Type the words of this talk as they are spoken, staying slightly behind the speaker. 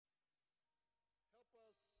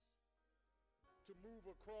to move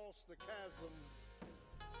across the chasm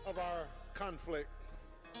of our conflict.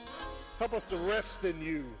 Help us to rest in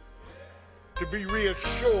you, to be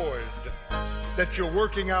reassured that you're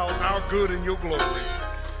working out our good and your glory.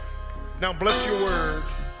 Now bless your word.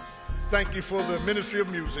 Thank you for the ministry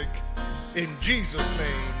of music. In Jesus'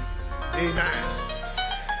 name, amen.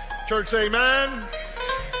 Church, say amen.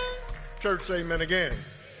 Church, say amen again.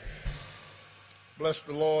 Bless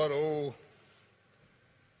the Lord, oh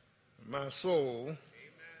my soul, amen,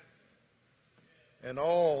 and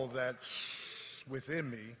all that's within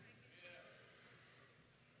me.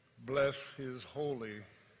 Bless his holy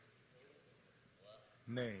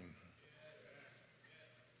name.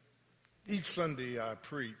 Each Sunday I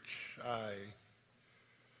preach, I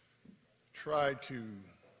try to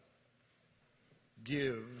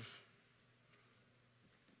give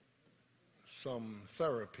some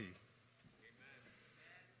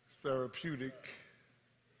therapeutic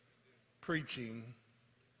preaching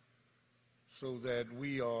so that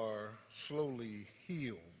we are slowly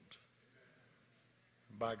healed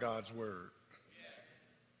by God's word.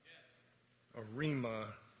 A rhema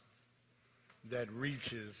that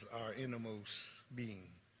reaches our innermost being.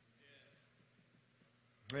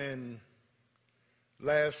 And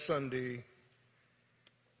last Sunday,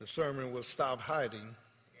 the sermon was Stop Hiding,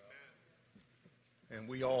 and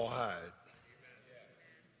we all hide.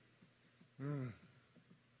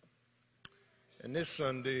 And this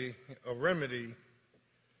Sunday, a remedy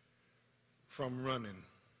from running.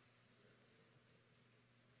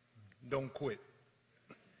 Don't quit.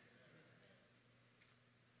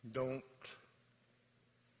 Don't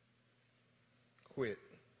quit.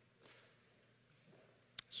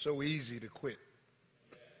 So easy to quit.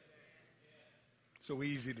 So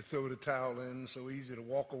easy to throw the towel in. So easy to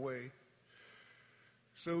walk away.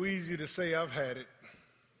 So easy to say, I've had it.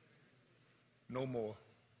 No more.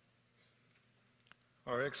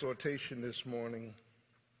 Our exhortation this morning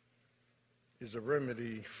is a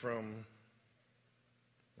remedy from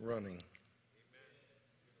running.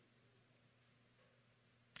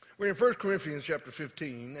 We're in 1 Corinthians chapter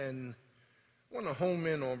 15, and I want to home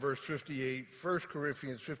in on verse 58. 1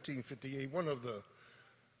 Corinthians 15:58, one of the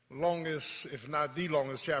longest, if not the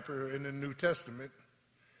longest chapter in the New Testament.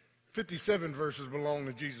 57 verses belong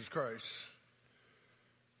to Jesus Christ.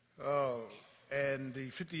 And the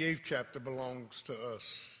 58th chapter belongs to us.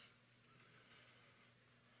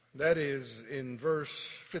 That is in verse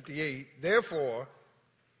 58, therefore,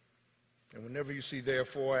 and whenever you see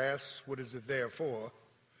therefore, ask, what is it there for?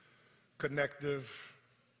 Connective.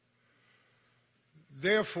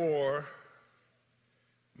 Therefore,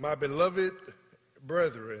 my beloved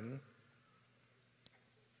brethren,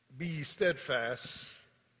 be ye steadfast,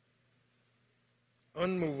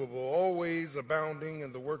 unmovable, always abounding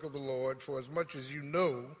in the work of the Lord, for as much as you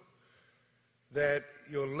know that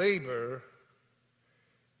your labor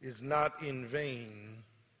is not in vain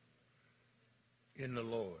in the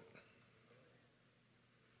Lord.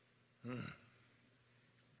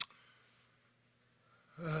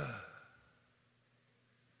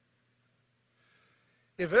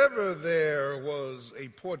 If ever there was a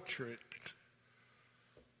portrait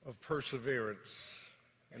of perseverance,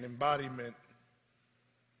 an embodiment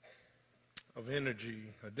of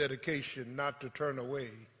energy, a dedication not to turn away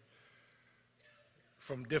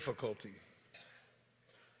from difficulty,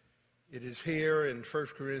 it is here in 1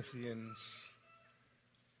 Corinthians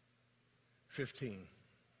 15.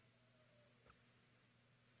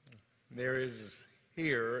 There is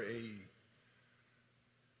here a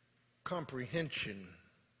comprehension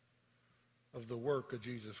of the work of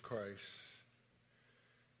Jesus Christ.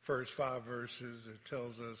 First 5 verses, it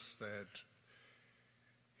tells us that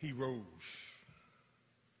he rose.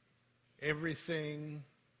 Everything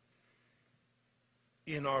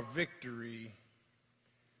in our victory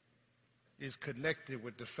is connected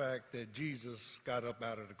with the fact that Jesus got up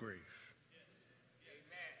out of the grave.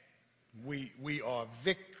 We are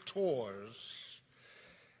victors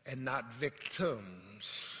and not victims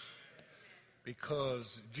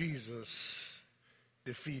because Jesus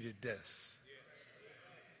defeated death.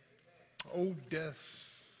 O death,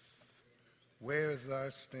 where is thy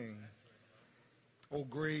sting? O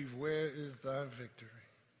grave, where is thy victory?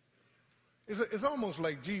 It's almost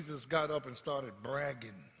like Jesus got up and started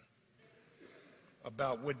bragging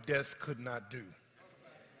about what death could not do.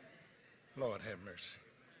 Lord have mercy.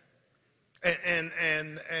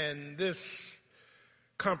 And this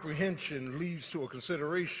comprehension leads to a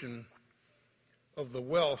consideration of the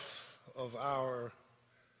wealth of our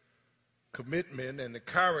commitment and the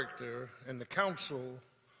character and the counsel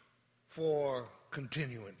for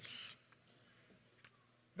continuance.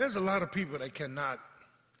 There's a lot of people that cannot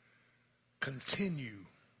continue.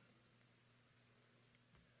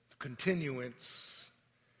 Continuance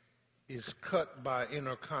is cut by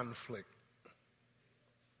inner conflict.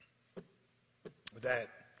 That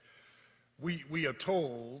we are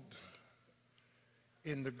told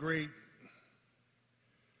in the great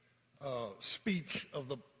speech of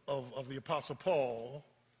the Apostle Paul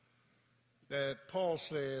that Paul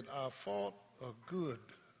said, I fought a good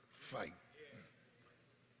fight.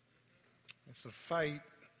 It's a fight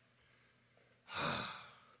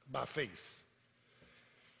by faith.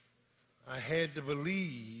 I had to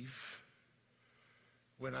believe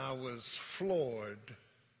when I was floored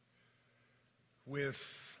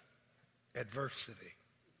with adversity.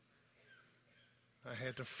 I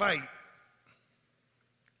had to fight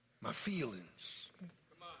my feelings.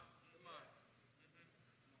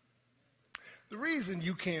 The reason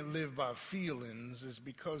you can't live by feelings is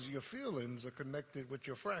because your feelings are connected with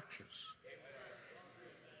your fractures.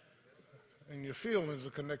 And your feelings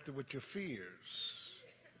are connected with your fears.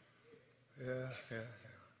 Yeah.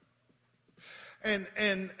 And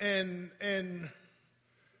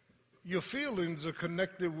your feelings are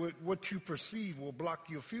connected with what you perceive will block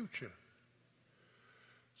your future.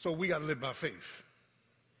 So we got to live by faith.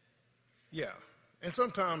 Yeah. And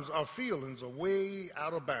sometimes our feelings are way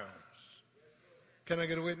out of bounds. Can I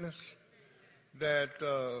get a witness? That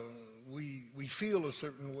we feel a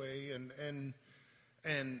certain way, and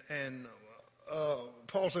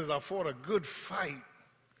Paul says, I fought a good fight.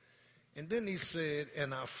 And then he said,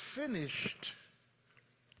 and I finished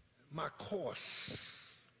my course.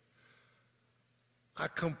 I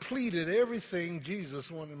completed everything Jesus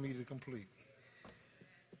wanted me to complete.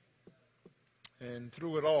 And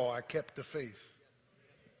through it all, I kept the faith.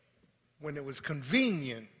 When it was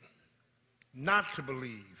convenient not to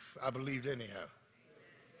believe, I believed anyhow.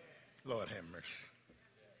 Lord have mercy.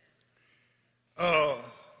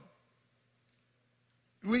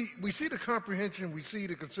 We see the comprehension, we see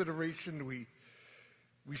the consideration, we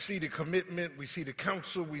see the commitment, we see the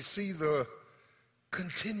counsel, we see the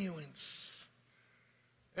continuance.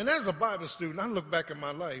 And as a Bible student, I look back at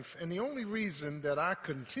my life, and the only reason that I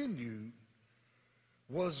continued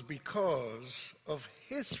was because of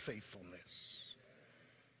his faithfulness.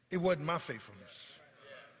 It wasn't my faithfulness.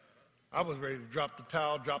 I was ready to drop the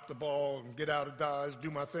towel, drop the ball, and get out of Dodge,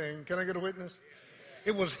 do my thing. Can I get a witness?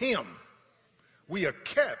 It was him. We are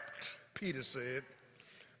kept, Peter said,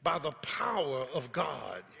 by the power of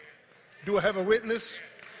God. Do I have a witness?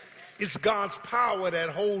 It's God's power that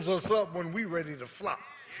holds us up when we're ready to flop.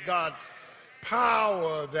 It's God's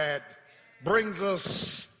power that brings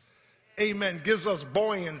us, amen, gives us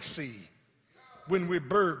buoyancy when we're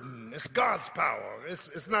burdened. It's God's power.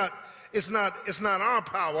 It's not our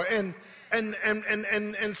power. And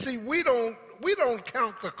see, we don't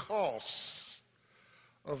count the costs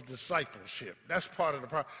of discipleship. That's part of the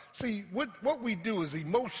problem. See, what we do is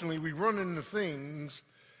emotionally we run into things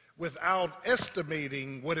without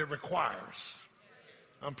estimating what it requires.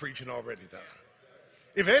 I'm preaching already now.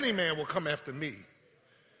 If any man will come after me,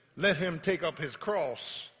 let him take up his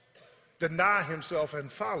cross, deny himself,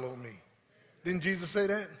 and follow me. Didn't Jesus say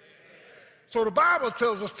that? So the Bible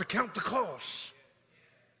tells us to count the cost.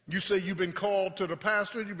 You say you've been called to the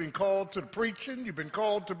pastor, you've been called to the preaching, you've been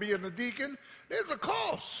called to being a deacon. There's a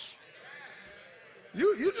cost.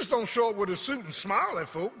 You just don't show up with a suit and smile at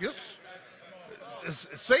folk.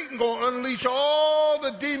 Satan going to unleash all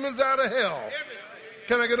the demons out of hell.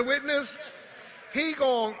 Can I get a witness? He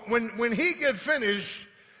going when he get finished,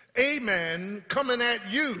 amen, coming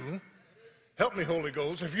at you. Help me, Holy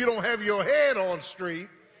Ghost. If you don't have your head on straight,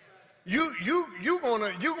 you're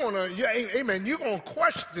gonna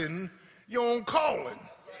question your own calling.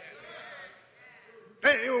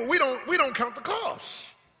 And we don't count the costs.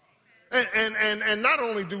 And not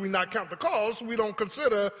only do we not count the costs, we don't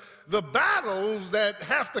consider the battles that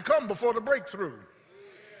have to come before the breakthrough.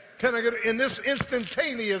 Can I get in this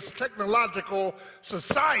instantaneous technological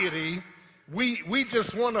society, we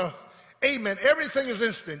just want to, amen, everything is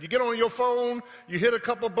instant. You get on your phone, you hit a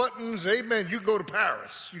couple buttons, amen, you go to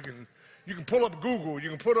Paris. You can pull up Google, you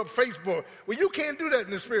can put up Facebook. Well, you can't do that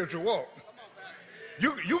in the spiritual walk.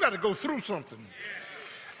 You got to go through something.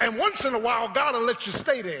 And once in a while, God will let you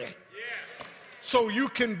stay there. So you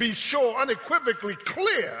can be sure, unequivocally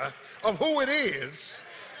clear of who it is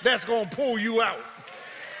that's going to pull you out.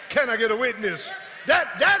 Can I get a witness?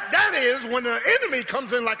 That is when the enemy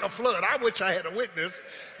comes in like a flood. I wish I had a witness.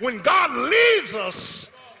 When God leaves us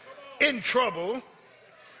in trouble,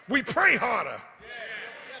 we pray harder.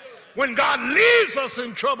 When God leaves us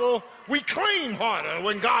in trouble, we claim harder.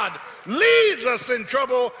 When God leaves us in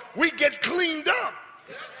trouble, we get cleaned up.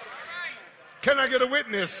 Can I get a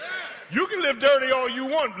witness? You can live dirty all you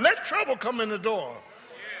want. Let trouble come in the door.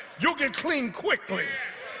 You'll get clean quickly.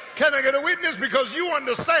 Can I get a witness? Because you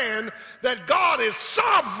understand that God is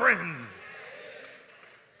sovereign.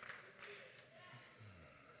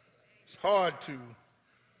 It's hard to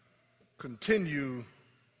continue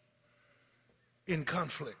in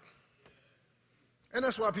conflict. And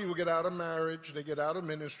that's why people get out of marriage, they get out of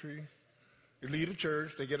ministry, they leave the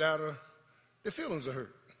church, they get out of, their feelings are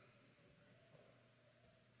hurt.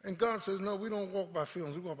 And God says, no, we don't walk by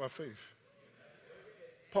feelings, we walk by faith.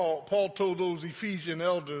 Paul told those Ephesian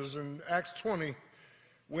elders in Acts 20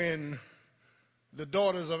 when the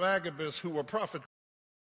daughters of Agabus who were prophets,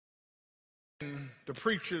 the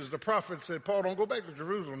preachers, the prophets said, Paul, don't go back to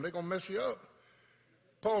Jerusalem, they're going to mess you up.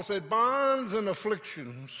 Paul said, bonds and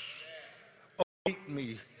afflictions await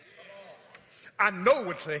me. I know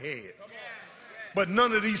what's ahead, but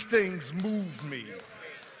none of these things move me.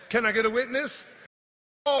 Can I get a witness?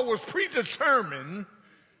 Paul was predetermined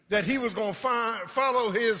that he was going to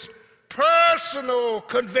follow his personal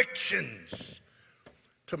convictions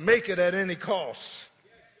to make it at any cost.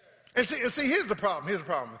 And see, here's the problem. Here's the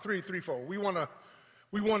problem. Threefold. We want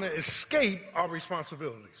to escape our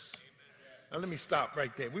responsibilities. Now let me stop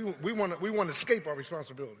right there. We want to escape our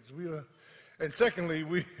responsibilities. And secondly,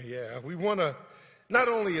 we want to not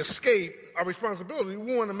only escape our responsibility,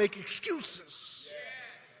 we want to make excuses.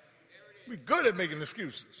 We're good at making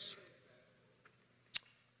excuses.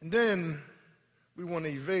 And then we want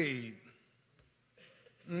to evade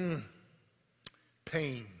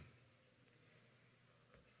pain.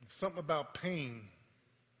 Something about pain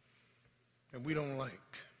that we don't like.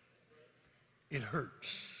 It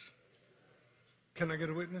hurts. Can I get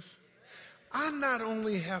a witness? I not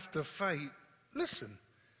only have to fight, listen,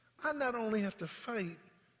 I not only have to fight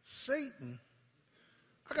Satan,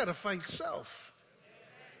 I got to fight self.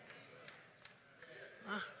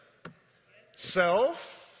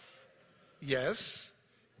 Self, yes,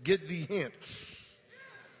 get the hints.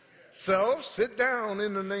 Self, sit down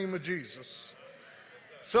in the name of Jesus.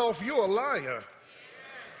 Self, you're a liar.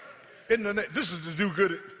 This is to do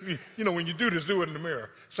good. You know, when you do this, do it in the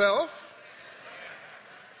mirror. Self.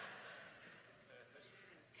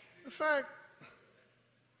 The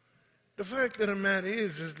fact of the matter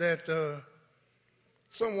is that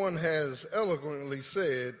someone has eloquently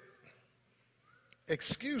said,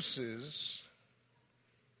 excuses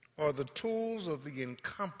are the tools of the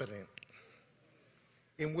incompetent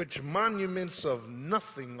in which monuments of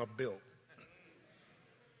nothing are built.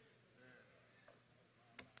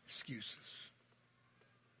 Excuses.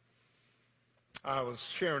 I was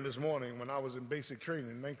sharing this morning when I was in basic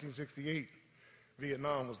training in 1968.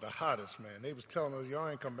 Vietnam was the hottest, man. They was telling us, y'all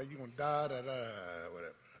ain't coming back, you're going to die,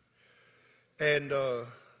 whatever. And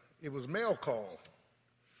it was mail call.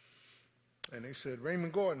 And they said,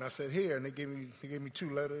 Raymond Gordon. I said, here. And they gave me 2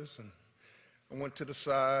 letters. And I went to the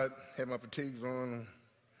side, had my fatigues on.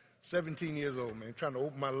 17 years old, man, trying to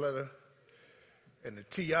open my letter. And the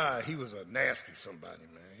TI, he was a nasty somebody,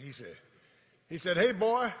 man. He said, hey,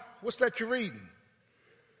 boy, what's that you're reading?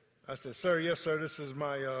 I said, sir, yes, sir, this is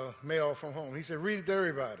my mail from home. He said, read it to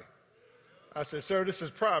everybody. I said, sir, this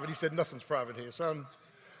is private. He said, nothing's private here, son.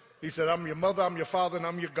 He said, I'm your mother, I'm your father, and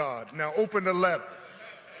I'm your God. Now open the letter.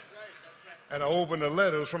 And I opened the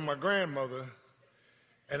letter. It was from my grandmother.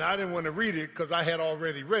 And I didn't want to read it because I had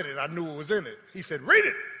already read it. I knew what was in it. He said, read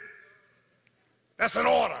it. That's an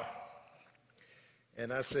order.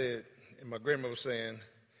 And I said, and my grandmother was saying,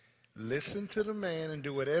 listen to the man and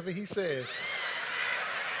do whatever he says.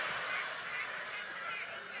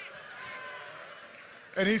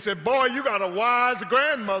 And he said, boy, you got a wise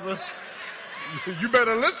grandmother. You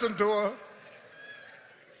better listen to her.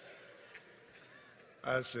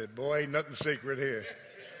 I said, boy, ain't nothing sacred here.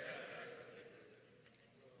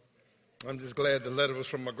 I'm just glad the letter was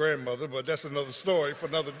from my grandmother, but that's another story for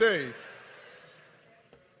another day.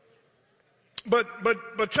 But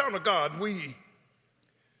child of God,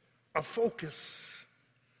 our focus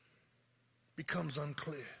becomes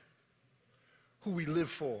unclear. Who we live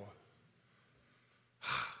for,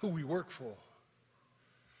 who we work for.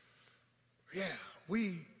 Yeah,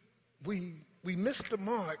 we missed the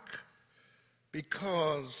mark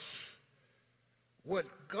because what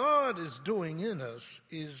God is doing in us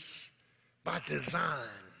is by design.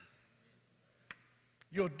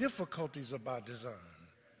 Your difficulties are by design.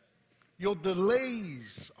 Your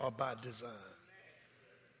delays are by design.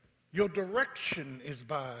 Your direction is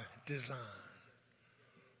by design.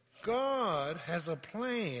 God has a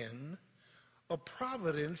plan, a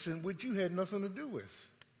providence in which you had nothing to do with.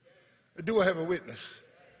 Do I have a witness?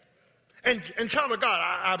 And child of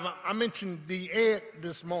God, I mentioned the ant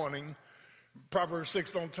this morning. Proverbs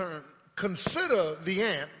 6, don't consider the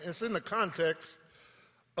ant, it's in the context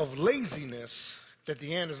of laziness, that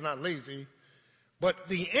the ant is not lazy, but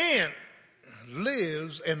the ant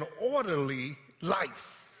lives an orderly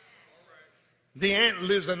life. The ant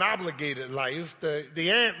lives an obligated life.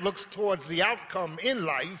 The ant looks towards the outcome in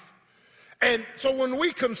life. And so when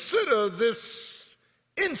we consider this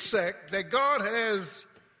insect that God has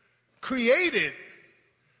created,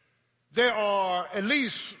 there are at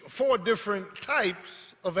least 4 different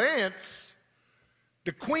types of ants.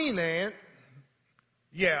 The queen ant,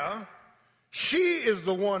 she is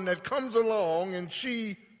the one that comes along and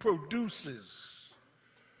she produces.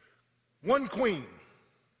 One queen.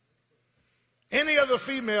 Any other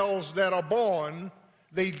females that are born,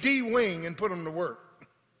 they de-wing and put them to work.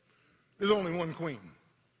 There's only one queen.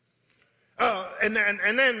 And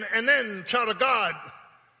then, child of God,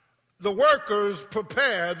 the workers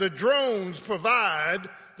prepare, the drones provide,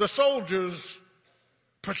 the soldiers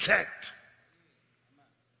protect.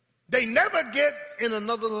 They never get in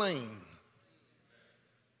another lane.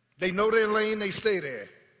 They know their lane, they stay there.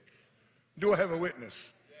 Do I have a witness?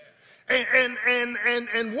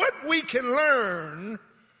 And what we can learn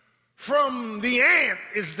from the ant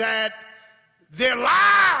is that their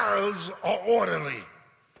lives are orderly.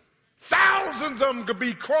 Thousands of them could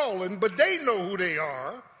be crawling, but they know who they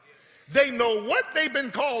are. They know what they've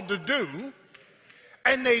been called to do,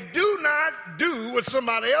 and they do not do what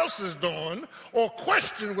somebody else is doing or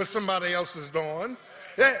question what somebody else is doing.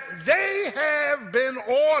 They have been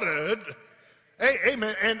ordered.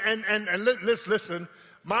 Amen. And listen,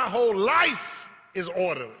 my whole life is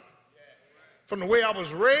orderly. From the way I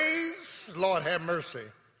was raised, Lord have mercy.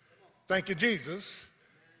 Thank you, Jesus.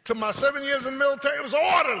 To my 7 years in the military, it was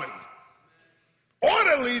orderly.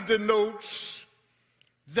 Orderly denotes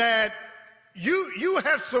that you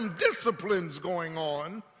have some disciplines going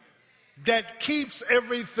on that keeps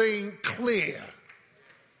everything clear.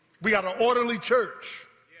 We got an orderly church.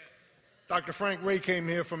 Dr. Frank Ray came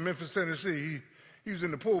here from Memphis, Tennessee. He was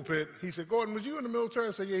in the pulpit. He said, Gordon, was you in the military?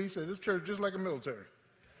 I said, yeah. He said, this church just like a military.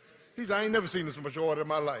 He said, I ain't never seen this much order in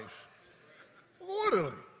my life.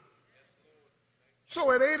 Orderly.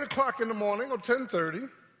 So at 8 o'clock in the morning or 10:30,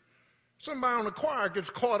 somebody on the choir gets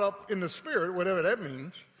caught up in the spirit, whatever that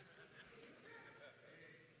means.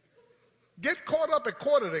 Get caught up at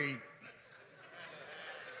 7:45.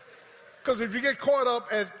 Because if you get caught up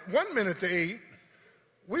at 1 minute to 8,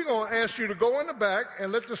 we're going to ask you to go in the back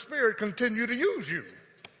and let the Spirit continue to use you.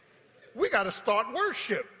 We got to start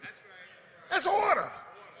worship. That's order.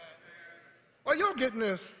 Are y'all getting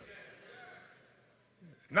this?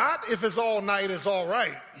 Not if it's all night, it's all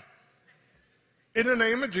right. In the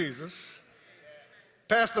name of Jesus.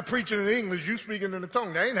 Pastor preaching in English, you speaking in the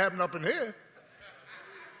tongue. That ain't happening up in here.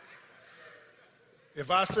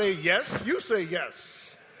 If I say yes, you say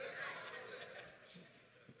yes.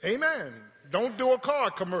 Amen. Don't do a car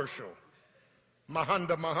commercial.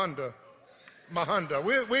 Mahanda.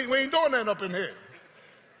 We ain't doing that up in here.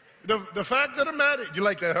 The fact of the matter, you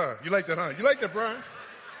like that, huh? You like that, Brian?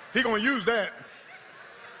 He gonna use that.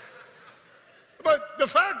 But the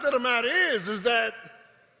fact of the matter is that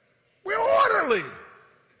we're orderly.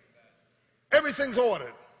 Everything's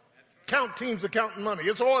ordered. Count teams are counting money.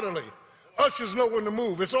 It's orderly. Ushers know when to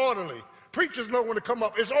move. It's orderly. Preachers know when to come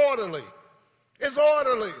up. It's orderly. It's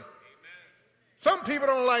orderly. Some people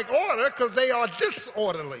don't like order because they are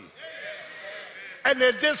disorderly. And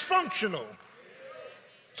they're dysfunctional.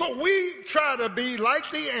 So we try to be like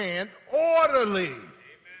the ant, orderly.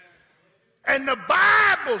 And the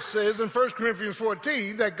Bible says in 1 Corinthians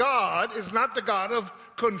 14 that God is not the God of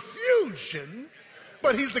confusion,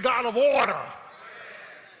 but he's the God of order.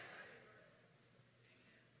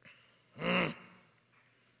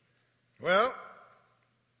 Well,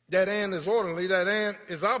 that ant is orderly. That ant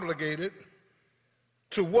is obligated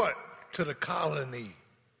to what? To the colony.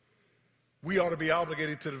 We ought to be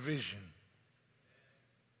obligated to the vision.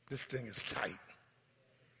 This thing is tight.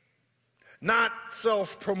 Not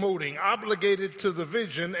self-promoting, obligated to the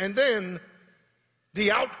vision, and then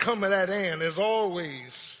the outcome of that ant is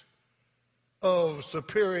always of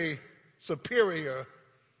superior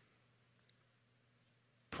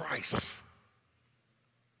price.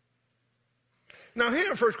 Now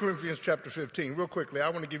here in 1 Corinthians chapter 15, real quickly, I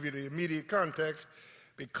want to give you the immediate context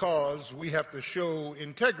because we have to show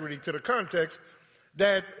integrity to the context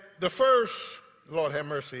that the first, Lord have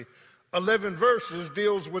mercy, 11 verses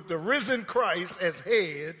deals with the risen Christ as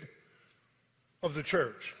head of the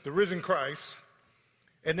church, the risen Christ.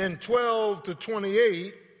 And then 12 to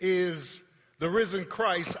 28 is the risen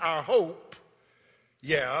Christ, our hope.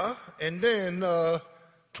 Yeah. And then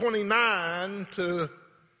 29 to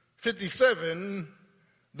 57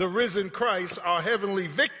 the risen Christ, our heavenly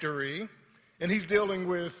victory, and he's dealing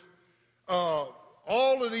with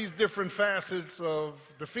all of these different facets of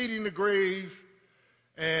defeating the grave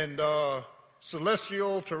and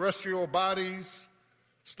celestial, terrestrial bodies,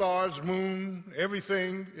 stars, moon,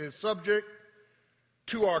 everything is subject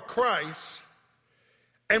to our Christ.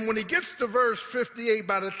 And when he gets to verse 58,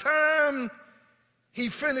 by the time he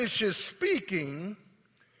finishes speaking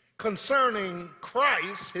concerning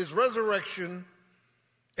Christ, his resurrection,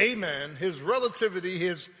 amen, his relativity,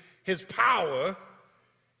 his power,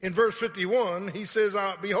 in verse 51, he says,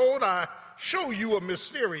 behold, I show you a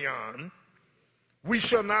mysterion. We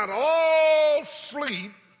shall not all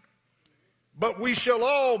sleep, but we shall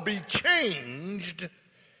all be changed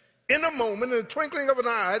in a moment, in the twinkling of an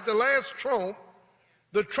eye, at the last trump.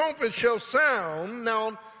 The trumpet shall sound.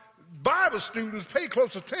 Now, Bible students, pay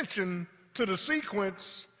close attention to the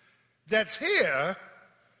sequence that's here.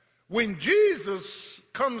 When Jesus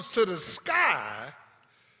comes to the sky,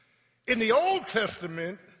 in the Old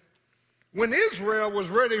Testament, when Israel was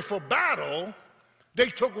ready for battle, they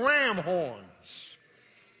took ram horns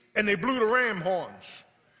and they blew the ram horns.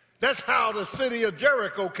 That's how the city of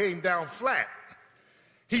Jericho came down flat.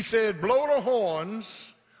 He said, blow the horns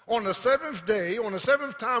on the seventh day, on the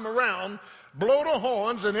seventh time around, blow the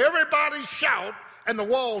horns and everybody shout and the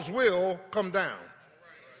walls will come down.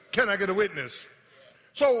 Can I get a witness?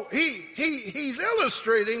 So he's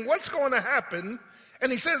illustrating what's going to happen,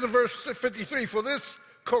 and he says in verse 53, for this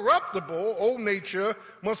corruptible, old nature,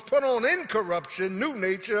 must put on incorruption, new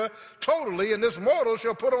nature, totally, and this mortal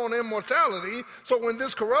shall put on immortality. So when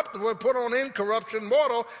this corruptible put on incorruption,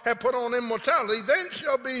 mortal have put on immortality, then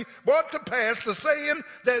shall be brought to pass the saying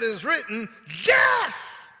that is written, death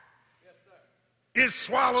is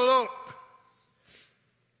swallowed up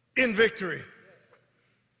in victory.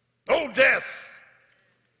 O death,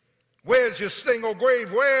 where's your sting, O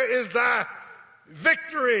grave? Where is thy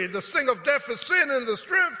victory? The sting of death is sin, and the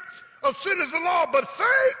strength of sin is the law. But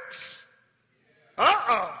thanks,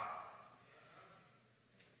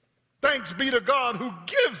 thanks be to God who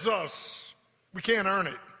gives us, we can't earn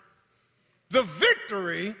it, the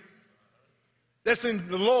victory that's in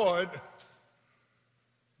the Lord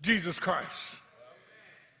Jesus Christ.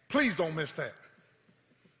 Please don't miss that.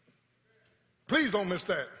 Please don't miss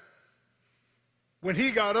that. When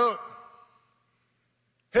he got up,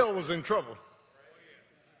 hell was in trouble.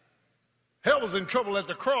 Hell was in trouble at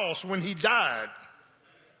the cross when he died.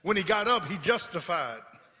 When he got up, he justified,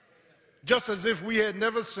 just as if we had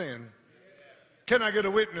never sinned. Can I get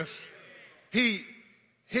a witness?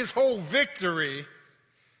 His whole victory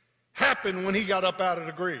happened when he got up out of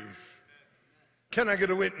the grave. Can I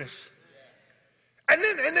get a witness? And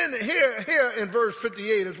then here in verse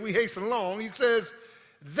 58, as we hasten along, he says,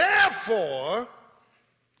 therefore,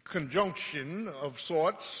 conjunction of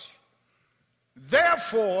sorts,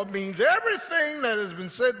 therefore means everything that has been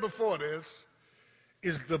said before this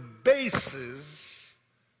is the basis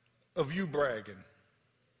of you bragging.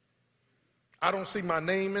 I don't see my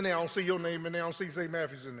name in there. I don't see your name in there. I don't see St.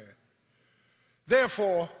 Matthew's in there.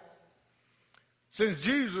 Therefore, since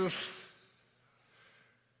Jesus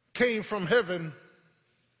came from heaven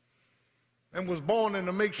and was born in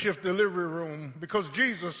a makeshift delivery room, because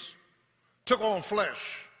Jesus took on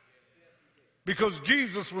flesh, because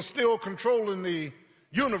Jesus was still controlling the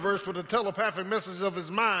universe with a telepathic message of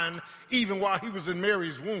his mind even while he was in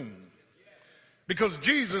Mary's womb, because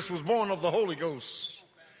Jesus was born of the Holy Ghost,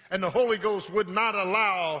 and the Holy Ghost would not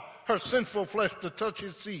allow her sinful flesh to touch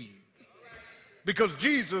his seed, because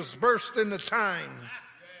Jesus burst into time.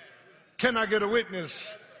 Can I get a witness?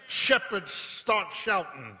 Shepherds start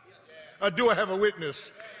shouting. Do I have a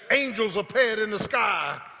witness? Angels appeared in the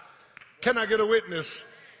sky. Can I get a witness?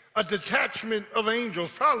 A detachment of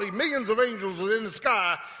angels, probably millions of angels were in the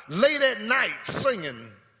sky late at night singing,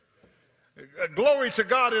 glory to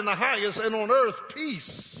God in the highest, and on earth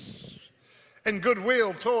peace and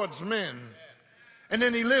goodwill towards men. And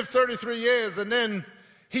then he lived 33 years, and then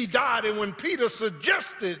he died. And when Peter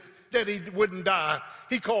suggested that he wouldn't die,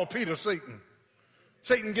 he called Peter Satan.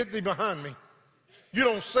 Satan, get thee behind me. You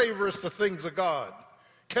don't savor us the things of God.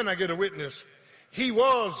 Can I get a witness? He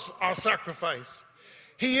was our sacrifice.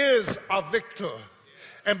 He is our victor.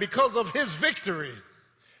 And because of his victory,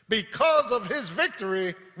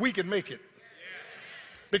 we can make it.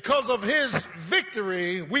 Because of his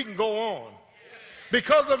victory, we can go on.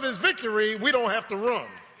 Because of his victory, we don't have to run.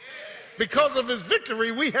 Because of his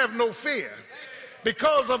victory, we have no fear.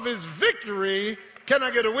 Because of his victory, can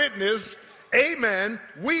I get a witness? Amen.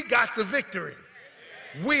 We got the victory.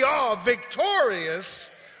 We are victorious.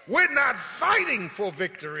 We're not fighting for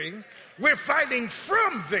victory. We're fighting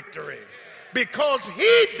from victory. because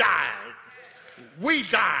he died, we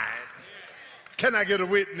died. Can I get a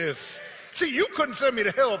witness? See, you couldn't send me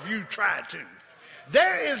to hell if you tried to.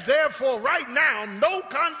 There is therefore right now no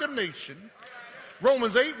condemnation,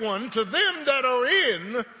 Romans 8:1, to them that are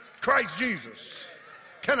in Christ Jesus.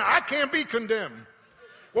 I can't be condemned.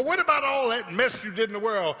 Well, what about all that mess you did in the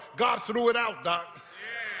world? God threw it out, Doc.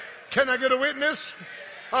 Can I get a witness?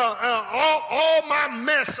 All my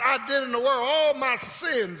mess I did in the world, all my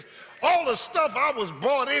sins, all the stuff I was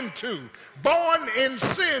brought into, born in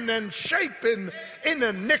sin and shapen in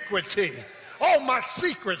iniquity, all my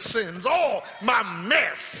secret sins, all my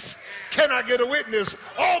mess. Can I get a witness?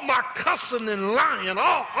 All my cussing and lying,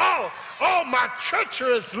 all my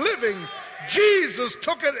treacherous living, Jesus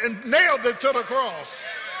took it and nailed it to the cross.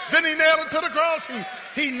 Didn't he nail it to the cross?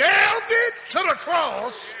 He nailed it to the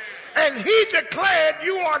cross, and he declared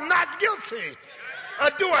you are not guilty.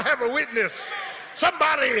 Do I have a witness?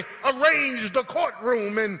 Somebody arranged the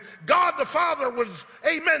courtroom, and God the Father was,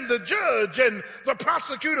 amen, the judge, and the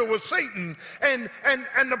prosecutor was Satan. And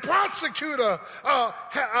the prosecutor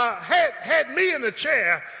had me in a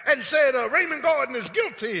chair and said, Raymond Gordon is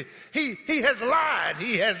guilty. He has lied.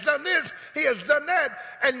 He has done this. He has done that.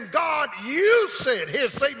 And God, you said,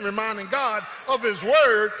 here's Satan reminding God of his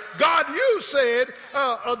word. God, you said,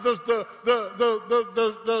 the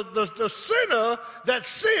sinner that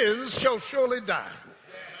sins shall surely die.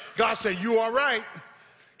 God said, you are right.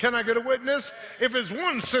 Can I get a witness? If it's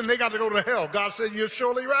one sin, they got to go to hell. God said, you're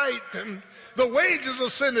surely right. And the wages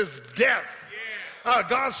of sin is death.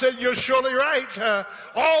 God said, you're surely right.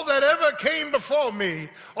 All that ever came before me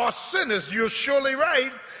are sinners. You're surely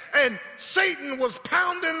right. And Satan was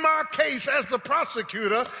pounding my case as the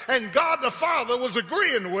prosecutor, and God the Father was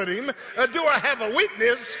agreeing with him. Do I have a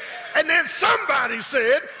witness? And then somebody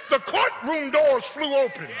said the courtroom doors flew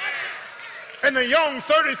open, and a young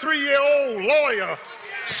 33-year-old lawyer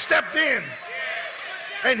stepped in,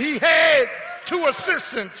 and he had two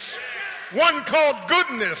assistants, one called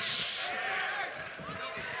Goodness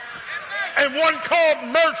and one called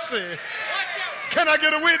Mercy. Can I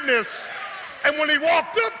get a witness? And when he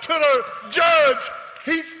walked up to the judge,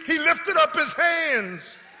 he lifted up his hands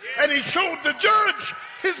and he showed the judge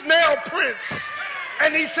his nail prints.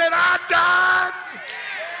 And he said, I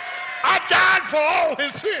died for all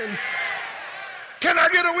his sins. Can I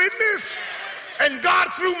get a witness? And God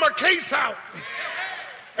threw my case out.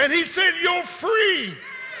 And he said, you're free,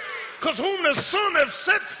 because whom the Son has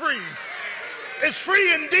set free is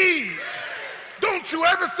free indeed. Don't you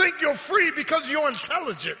ever think you're free because you're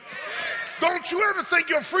intelligent. Don't you ever think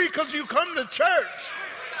you're free because you come to church.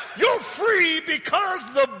 You're free because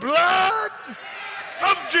the blood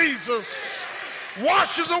of Jesus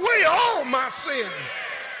washes away all my sin.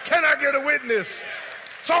 Can I get a witness?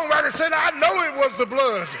 Songwriter said, I know it was the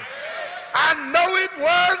blood. I know it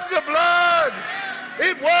was the blood.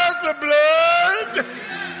 It was the blood.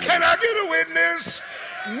 Can I get a witness?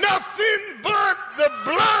 Nothing but the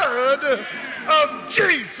blood of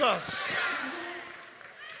Jesus.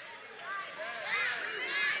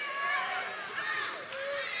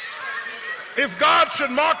 If God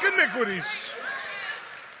should mark iniquities,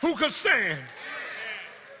 who could stand?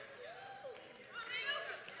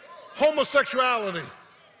 Homosexuality,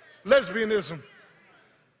 lesbianism,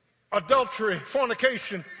 adultery,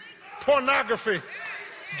 fornication, pornography,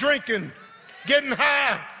 drinking, getting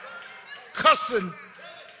high, cussing,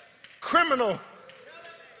 criminal,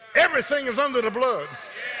 everything is under the blood.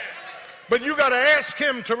 But you got to ask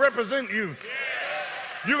him to represent you.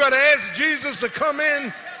 You got to ask Jesus to come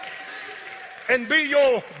in and be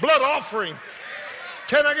your blood offering.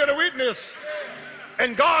 Can I get a witness?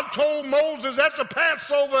 And God told Moses at the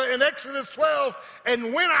Passover in Exodus 12,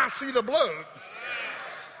 and when I see the blood,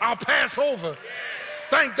 I'll pass over.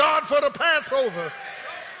 Thank God for the Passover.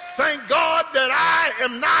 Thank God that I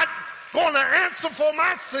am not going to answer for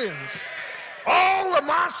my sins. All of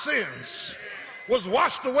my sins was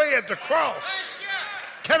washed away at the cross.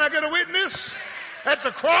 Can I get a witness? At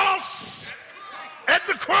the cross,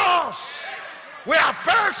 where I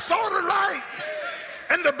first saw the light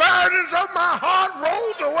and the burdens of my heart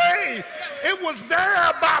rolled away. It was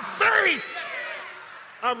there by faith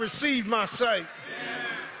I received my sight.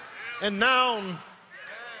 And now,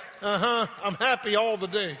 I'm happy all the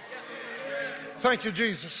day. Thank you,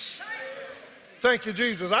 Jesus. Thank you,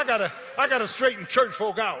 Jesus. I gotta straighten church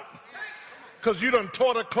folk out, because you done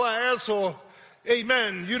taught a class, or,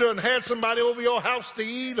 amen, you done had somebody over your house to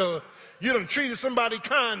eat, or you done treated somebody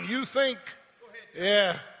kind. You think,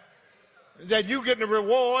 yeah, that you getting a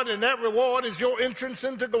reward, and that reward is your entrance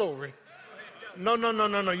into glory. No.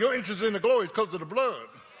 Your entrance into glory is because of the blood.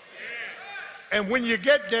 And when you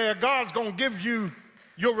get there, God's going to give you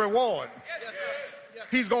your reward.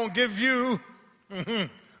 He's going to give you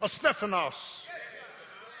a Stephanos.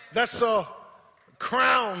 That's a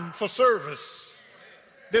crown for service.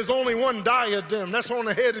 There's only one diadem. That's on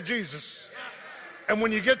the head of Jesus. And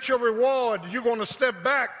when you get your reward, you're going to step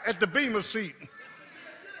back at the bema seat.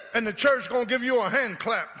 And the church is going to give you a hand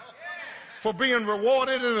clap for being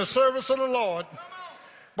rewarded in the service of the Lord.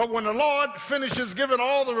 But when the Lord finishes giving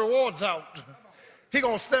all the rewards out, he's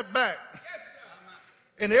going to step back.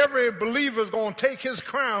 And every believer is going to take his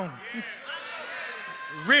crown,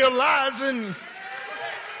 realizing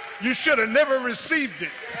you should have never received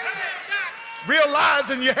it.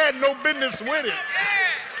 Realizing you had no business with it.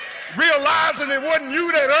 Realizing it wasn't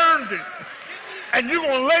you that earned it. And you're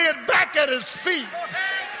going to lay it back at his feet.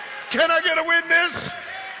 Can I get a witness?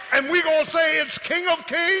 And we're going to say it's King of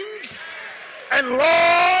Kings and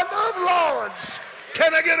Lord of Lords.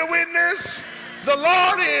 Can I get a witness? The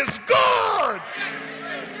Lord is God.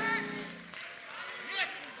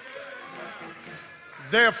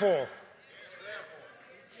 Therefore,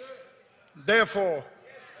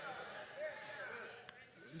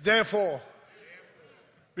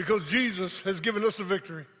 because Jesus has given us the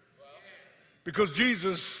victory, because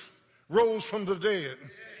Jesus rose from the dead,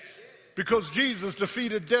 because Jesus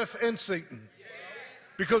defeated death and Satan,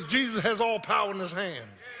 because Jesus has all power in his hand,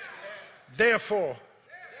 therefore,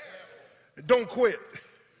 don't quit.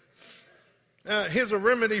 Here's a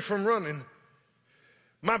remedy from running.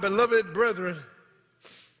 My beloved brethren,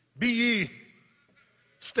 be ye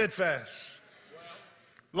steadfast.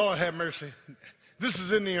 Lord have mercy. This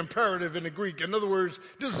is in the imperative in the Greek. In other words,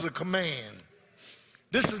 this is a command.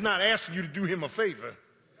 This is not asking you to do him a favor.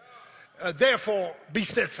 Therefore, be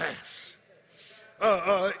steadfast.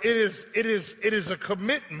 It is a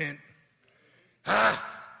commitment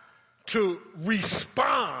to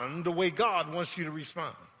respond the way God wants you to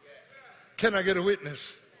respond. Can I get a witness?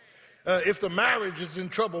 If the marriage is in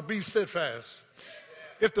trouble, be steadfast.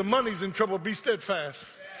 If the money's in trouble, be steadfast.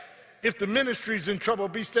 If the ministry's in trouble,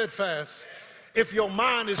 be steadfast. If your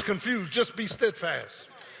mind is confused, just be steadfast.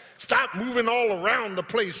 Stop moving all around the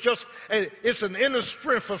place. It's an inner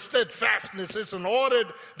strength of steadfastness. It's an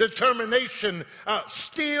ordered determination,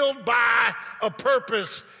 steeled by a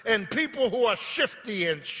purpose. And people who are shifty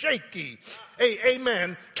and shaky,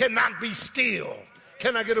 amen, cannot be still.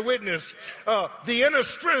 Can I get a witness? The inner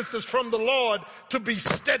strength is from the Lord to be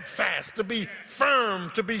steadfast, to be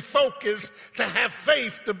firm, to be focused, to have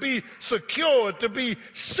faith, to be secure, to be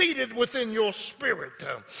seated within your spirit.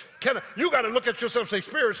 You got to look at yourself and say,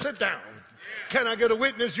 Spirit, sit down. Can I get a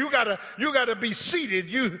witness? You gotta be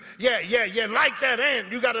seated. Like that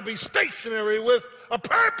ant, you got to be stationary with a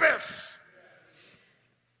purpose.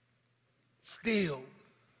 Still.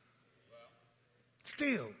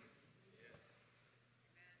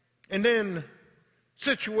 And then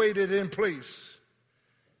situated in place,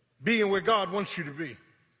 being where God wants you to be.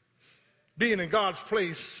 Being in God's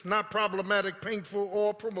place, not problematic, painful,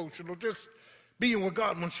 or promotional, just being where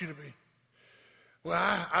God wants you to be.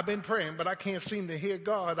 Well, I've been praying, but I can't seem to hear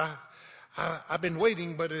God. I've been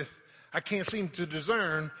waiting, but I can't seem to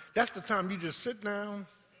discern. That's the time you just sit down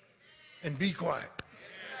and be quiet.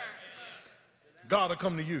 God will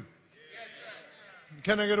come to you.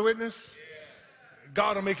 Can I get a witness?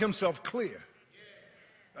 God will make himself clear.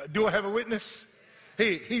 Do I have a witness?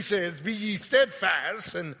 He says, be ye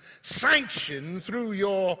steadfast and sanctioned through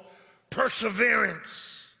your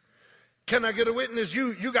perseverance. Can I get a witness?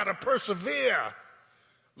 You got to persevere.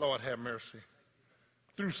 Lord have mercy.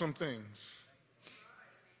 Through some things.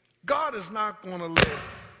 God is not going to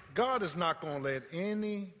let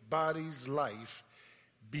anybody's life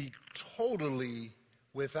be totally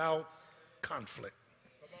without conflict.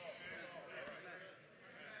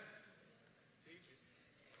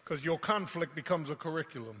 Because your conflict becomes a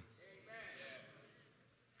curriculum.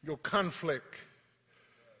 Your conflict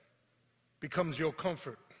becomes your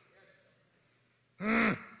comfort.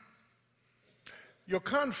 Your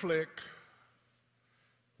conflict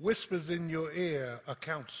whispers in your ear a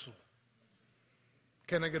counsel.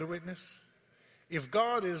 Can I get a witness? If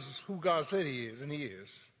God is who God said he is, and he is,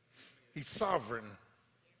 he's sovereign.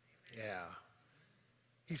 Yeah.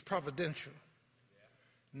 He's providential.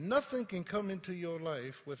 Nothing can come into your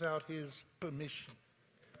life without his permission.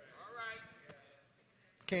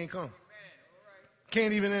 Can't come.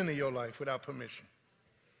 Can't even enter your life without permission.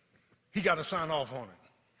 He got to sign off on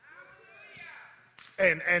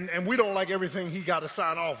it. And we don't like everything he got to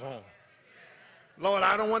sign off on. Lord,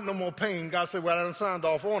 I don't want no more pain. God said, well, I done signed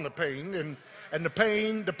off on the pain. And the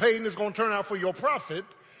pain is going to turn out for your profit,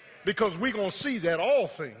 because we're going to see that all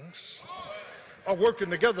things are working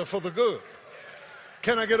together for the good.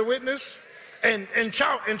 Can I get a witness? And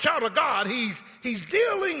child of God, he's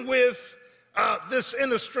dealing with this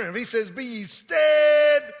inner strength. He says, be ye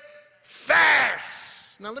steadfast.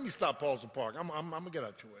 Now let me stop, pause the park. I'm going to get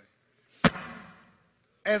out your way.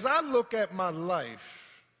 As I look at my life,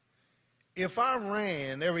 if I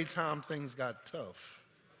ran every time things got tough,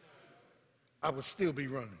 I would still be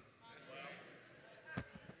running.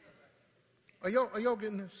 Are y'all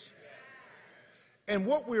getting this? And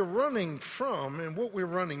what we're running from and what we're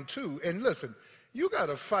running to, and listen, you got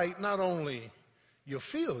to fight not only your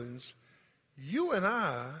feelings, you and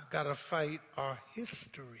I got to fight our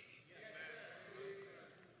history.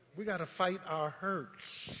 We got to fight our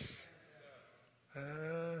hurts.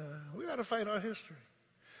 We got to fight our history.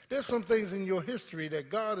 There's some things in your history that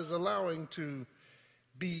God is allowing to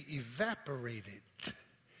be evaporated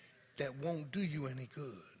that won't do you any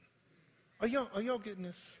good. Are y'all getting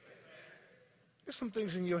this? There's some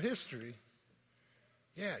things in your history,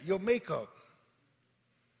 your makeup,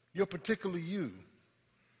 your particular you,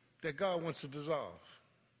 that God wants to dissolve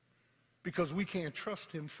because we can't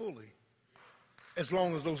trust him fully as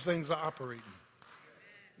long as those things are operating.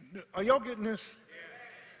 Are y'all getting this?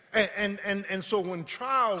 And so when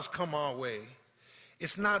trials come our way,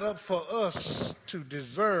 it's not up for us to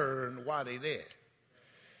discern why they're there.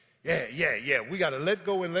 Yeah. We got to let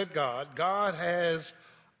go and let God. God has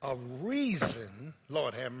a reason,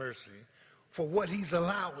 Lord have mercy, for what he's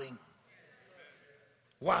allowing.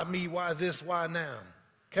 Why me? Why this? Why now?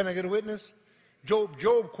 Can I get a witness?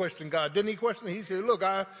 Job questioned God. Didn't he question? He said, look,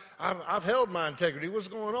 I've held my integrity. What's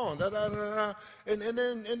going on?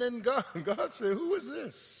 And then God said, who is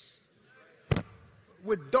this?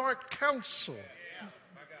 With dark counsel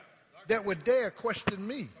that would dare question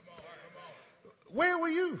me. Where were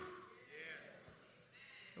you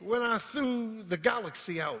when I threw the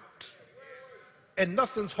galaxy out and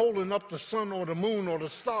nothing's holding up the sun or the moon or the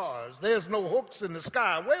stars? There's no hooks in the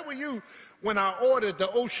sky. Where were you when I ordered the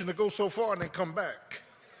ocean to go so far and then come back?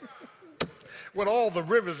 With all the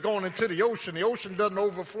rivers going into the ocean doesn't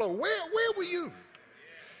overflow. Where were you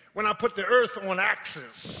when I put the earth on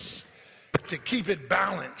axis to keep it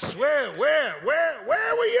balanced? Where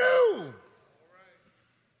were you?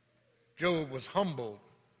 Job was humbled.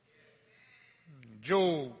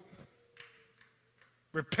 Job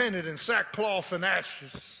repented in sackcloth and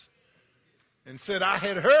ashes and said, I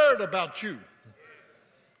had heard about you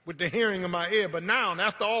with the hearing of my ear, but now, and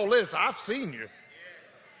after all this, I've seen you.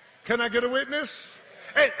 Can I get a witness?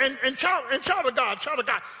 And child of God.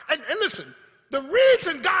 And listen, the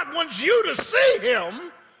reason God wants you to see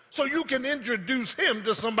him so you can introduce him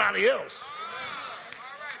to somebody else.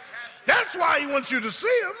 That's why he wants you to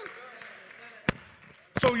see him.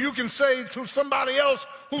 So you can say to somebody else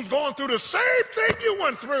who's going through the same thing you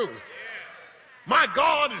went through, my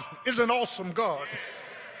God is an awesome God.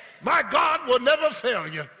 My God will never fail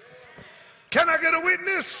you. Can I get a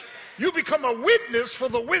witness? You become a witness for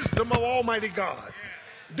the wisdom of Almighty God.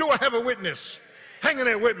 Do I have a witness? Hang in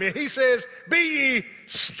there with me. He says, be ye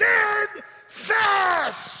steadfast.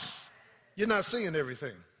 You're not seeing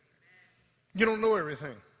everything. You don't know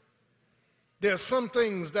everything. There are some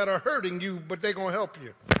things that are hurting you, but they're going to help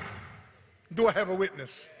you. Do I have a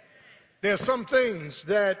witness? There are some things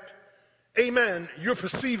that, amen, you're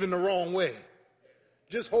perceiving the wrong way.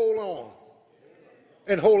 Just hold on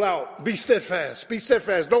and hold out. Be steadfast. Be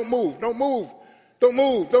steadfast. Don't move. Don't move. Don't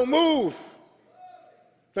move. Don't move.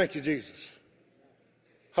 Thank you, Jesus.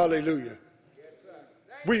 Hallelujah.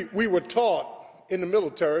 We were taught in the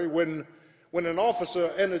military when an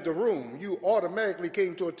officer entered the room, you automatically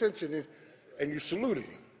came to attention and you saluted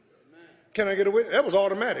him. Can I get a witness? That was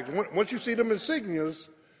automatic. Once you see them insignias,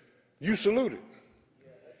 you saluted.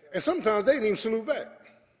 And sometimes they didn't even salute back.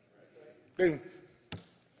 In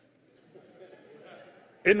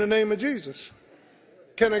the name of Jesus.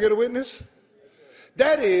 Can I get a witness?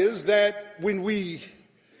 That is that when we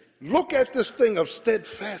look at this thing of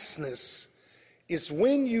steadfastness, it's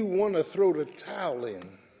when you want to throw the towel in.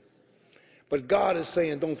 But God is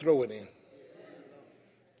saying, don't throw it in.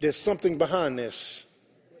 There's something behind this.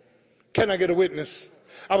 Can I get a witness?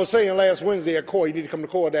 I was saying last Wednesday at CORE, you need to come to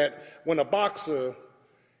CORE, that when a boxer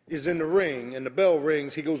is in the ring and the bell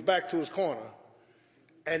rings, he goes back to his corner.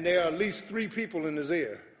 And there are at least 3 people in his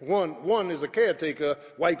ear. One is a caretaker,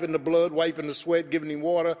 wiping the blood, wiping the sweat, giving him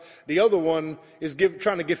water. The other one is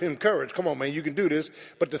trying to give him courage. Come on, man, you can do this.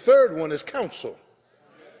 But the third one is counsel.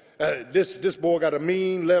 This boy got a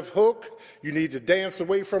mean left hook. You need to dance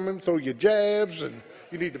away from him, throw your jabs, and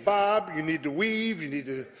you need to bob, you need to weave, you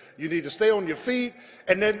need to stay on your feet.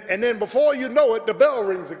 And then before you know it, the bell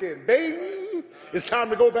rings again. Bing! It's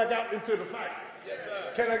time to go back out into the fight. Yes, sir.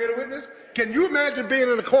 Can I get a witness? Can you imagine being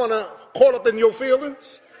in the corner caught up in your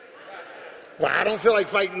feelings? Well, I don't feel like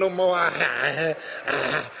fighting no more. I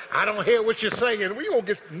don't hear what you're saying. We're going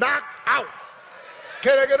to get knocked out.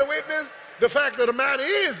 Can I get a witness? The fact of the matter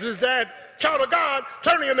is that, child of God,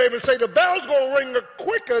 turn to your neighbor and say, the bell's going to ring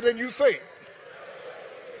quicker than you think.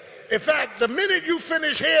 In fact, the minute you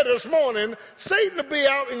finish here this morning, Satan will be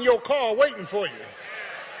out in your car waiting for you.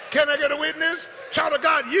 Can I get a witness? Child of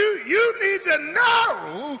God, you need to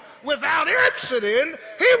know without incident,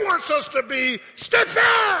 he wants us to be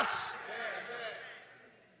steadfast.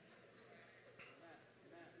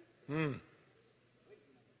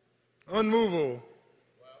 Unmovable.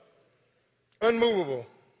 Unmovable.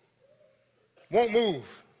 Won't move.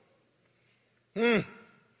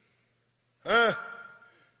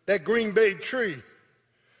 That green bay tree,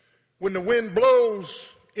 when the wind blows,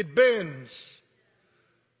 it bends,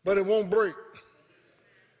 but it won't break.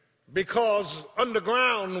 Because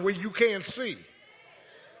underground, where you can't see,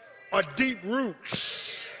 are deep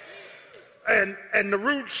roots. And the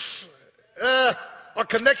roots are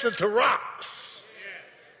connected to rocks.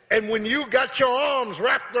 And when you got your arms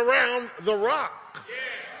wrapped around the rock,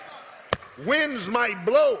 winds might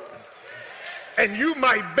blow and you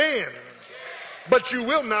might bend, but you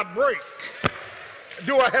will not break.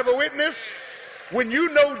 Do I have a witness? When you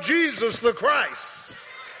know Jesus the Christ,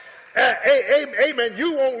 amen,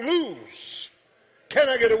 you won't lose. Can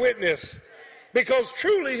I get a witness? Because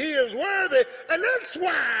truly he is worthy. And that's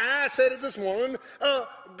why I said it this morning.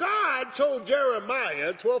 God told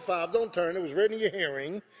Jeremiah, 12:5, don't turn, it was read in your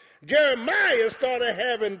hearing. Jeremiah started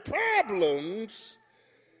having problems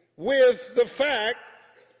with the fact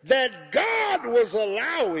that God was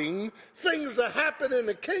allowing things to happen in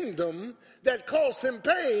the kingdom that caused him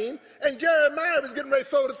pain, and Jeremiah was getting ready to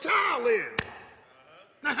throw the towel in.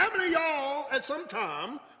 Now, how many of y'all at some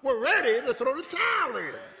time were ready to throw the towel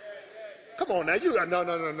in? Come on now, you got, no,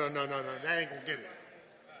 that ain't gonna get it.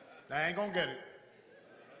 That ain't gonna get it.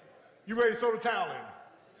 You ready to throw the towel in?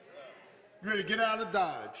 You ready to get out of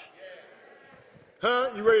Dodge? Huh?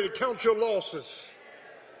 You ready to count your losses?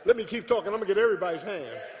 Let me keep talking. I'm going to get everybody's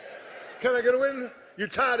hand. Can I get a win? You're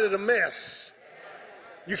tired of the mess.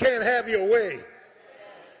 You can't have your way.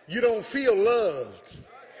 You don't feel loved.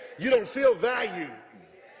 You don't feel valued.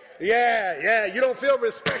 Yeah. You don't feel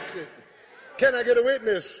respected. Can I get a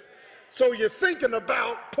witness? So you're thinking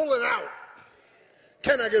about pulling out.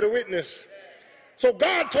 Can I get a witness? So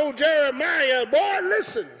God told Jeremiah, boy,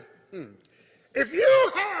 listen. If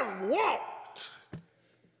you have walked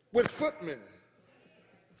with footmen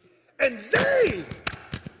and they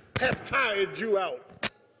have tired you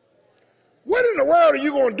out, what in the world are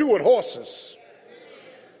you going to do with horses?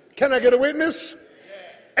 Can I get a witness?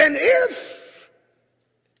 And if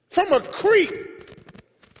from a creek,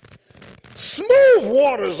 smooth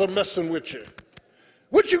waters are messing with you,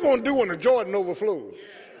 what you going to do when the Jordan overflows?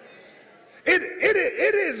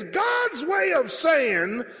 It is God's way of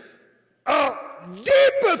saying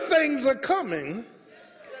deeper things are coming,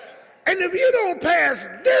 and if you don't pass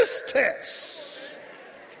this test,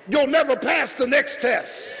 you'll never pass the next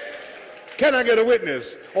test. Can I get a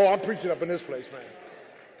witness? Oh, I'm preaching up in this place, man.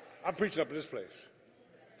 I'm preaching up in this place.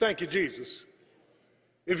 Thank you, Jesus.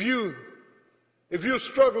 If you're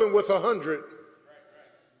struggling with 100,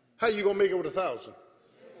 how you gonna make it with 1,000?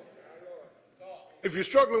 If you're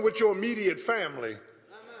struggling with your immediate family,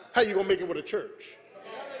 how you gonna make it with a church?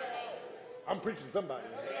 I'm preaching to somebody.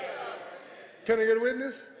 Can I get a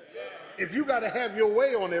witness? If you got to have your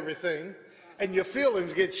way on everything and your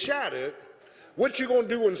feelings get shattered, what you going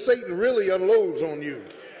to do when Satan really unloads on you?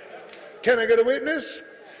 Can I get a witness?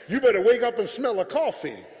 You better wake up and smell a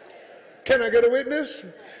coffee. Can I get a witness?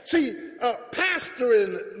 See,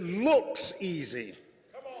 pastoring looks easy.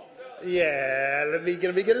 Yeah, let me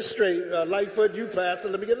get it straight. Lightfoot, you pastor,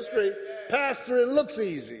 let me get it straight. Pastoring looks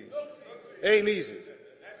easy. Ain't easy.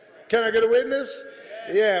 Can I get a witness?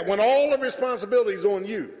 Yeah, when all the responsibility is on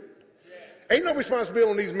you. Ain't no responsibility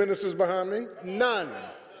on these ministers behind me. None.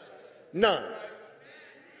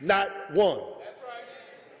 Not one.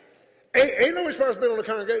 Ain't no responsibility on the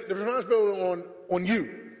congregation. The responsibility on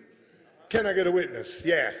you. Can I get a witness?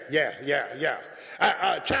 Yeah.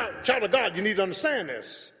 Child of God, you need to understand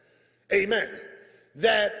this. Amen.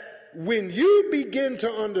 That when you begin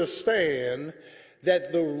to understand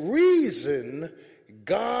that the reason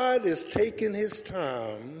God is taking his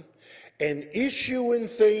time and issuing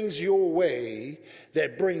things your way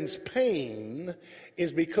that brings pain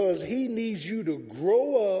is because he needs you to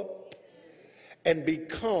grow up and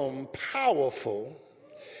become powerful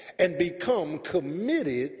and become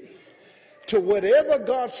committed to whatever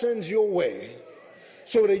God sends your way,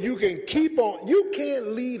 so that you can keep on. You can't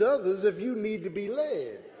lead others if you need to be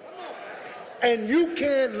led. And you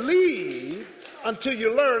can't lead until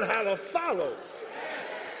you learn how to follow.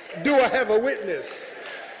 Do I have a witness?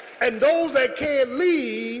 And those that can't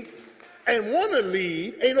lead and want to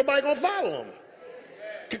lead, ain't nobody going to follow them.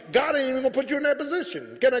 God ain't even going to put you in that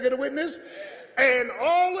position. Can I get a witness? And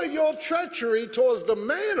all of your treachery towards the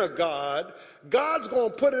man of God, God's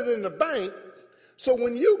going to put it in the bank. So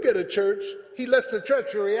when you get a church, he lets the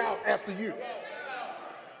treachery out after you.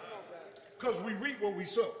 Because we reap what we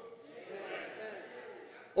sow.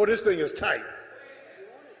 Oh, this thing is tight.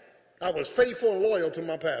 I was faithful and loyal to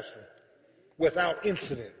my pastor without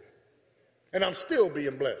incident. And I'm still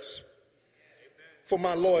being blessed for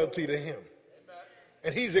my loyalty to him.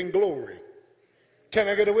 And he's in glory. Can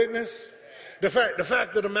I get a witness? The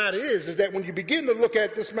fact of the matter is that when you begin to look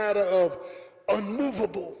at this matter of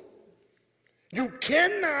unmovable, you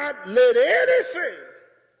cannot let anything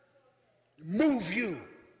move you.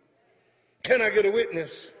 Can I get a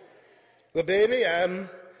witness? Well, baby,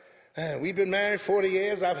 we've been married 40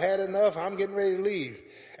 years. I've had enough. I'm getting ready to leave.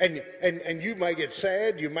 And you might get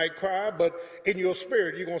sad. You might cry. But in your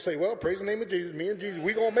spirit, you're going to say, well, praise the name of Jesus. Me and Jesus,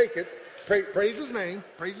 we're going to make it. Praise his name.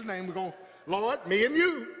 Praise his name. We're going, Lord, me and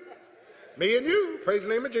you. Me and you. Praise the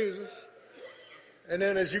name of Jesus. And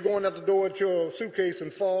then as you're going out the door with your suitcase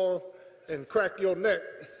and fall and crack your neck,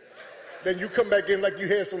 then you come back in like you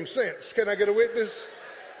had some sense. Can I get a witness?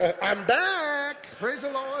 I'm back. Praise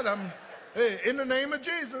the Lord. I'm in the name of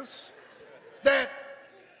Jesus. That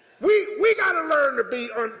we got to learn to be,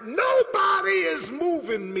 nobody is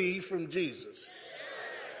moving me from Jesus.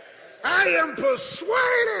 I am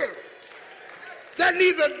persuaded that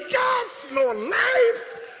neither death nor life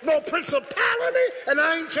nor principality, and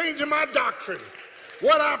I ain't changing my doctrine.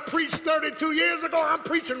 What I preached 32 years ago, I'm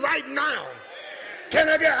preaching right now.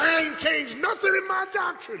 I ain't changed nothing in my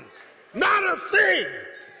doctrine. Not a thing.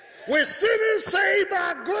 We're sinners saved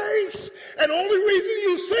by grace, and the only reason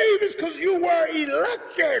you saved is because you were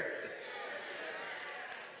elected.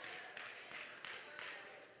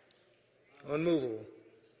 Unmovable.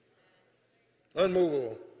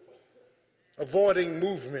 Unmovable. Avoiding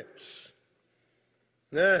movements.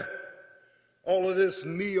 All of this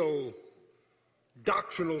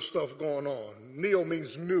neo-doctrinal stuff going on. Neo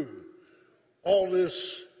means new. All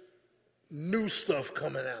this new stuff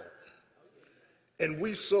coming out. And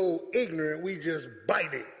we so ignorant, we just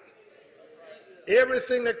bite it.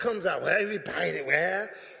 Everything that comes out, well, we bite it. Well,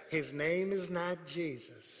 his name is not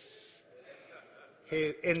Jesus.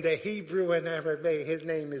 In the Hebrew and Arabic, his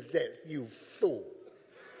name is this. You fool.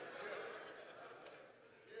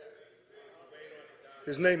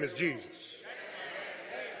 His name is Jesus.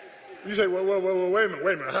 You say, well, wait a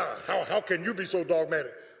minute. How can you be so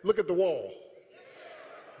dogmatic? Look at the wall.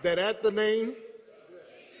 That at the name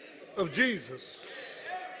of Jesus,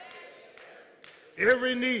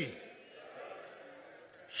 every knee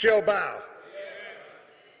shall bow.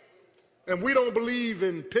 And we don't believe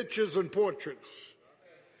in pictures and portraits.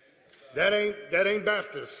 That ain't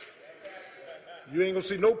Baptist. You ain't gonna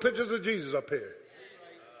see no pictures of Jesus up here.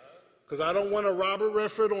 Because I don't want a Robert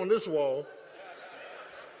Redford on this wall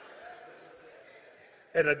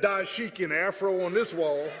and a dashiki afro on this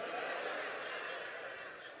wall.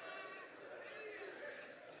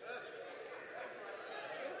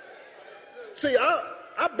 See,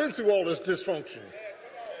 I've been through all this dysfunction.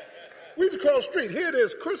 We used to cross the street. Here it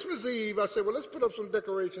is, Christmas Eve. I said, well, let's put up some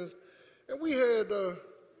decorations. And we had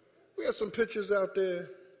some pictures out there.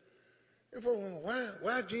 And for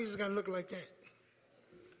why Jesus got to look like that?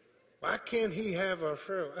 Why can't he have a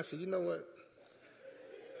furrow? I said, you know what?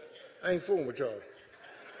 I ain't fooling with y'all.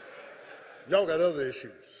 Y'all got other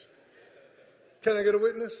issues. Can I get a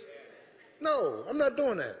witness? No, I'm not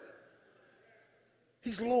doing that.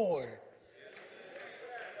 He's Lord.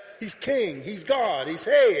 He's King. He's God. He's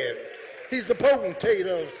head. He's the potentate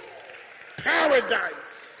of paradise.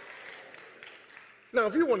 Now,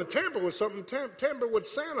 if you want to tamper with something, tamper with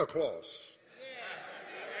Santa Claus.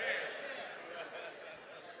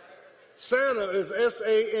 Santa is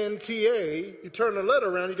S-A-N-T-A. You turn the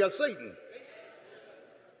letter around, you got Satan.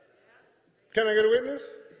 Can I get a witness?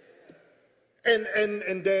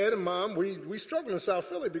 And Dad and Mom, we struggle in South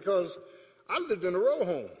Philly because I lived in a row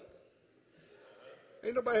home.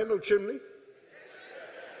 Ain't nobody had no chimney.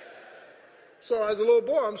 So as a little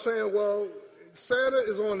boy, I'm saying, well, Santa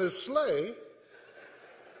is on his sleigh.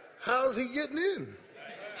 How's he getting in?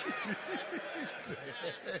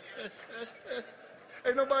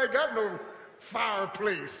 Ain't nobody got no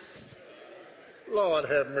fireplace. Lord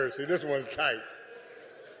have mercy, this one's tight.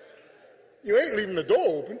 You ain't leaving the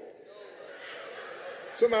door open.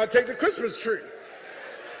 Somebody take the Christmas tree.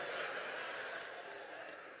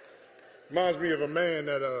 Reminds me of a man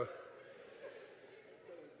that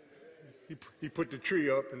he put the tree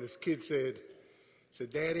up, and this kid said,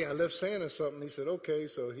 Daddy, I left Santa something. He said, okay.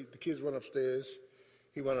 So the kids went upstairs.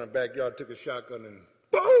 He went in the backyard, took a shotgun, and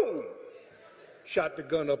boom! Shot the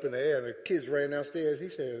gun up in the air, and the kids ran downstairs. He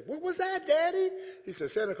said, what was that, Daddy? He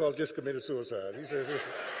said, Santa Claus just committed suicide. He said,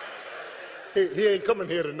 he ain't coming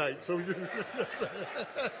here tonight. So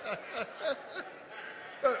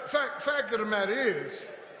fact of the matter is,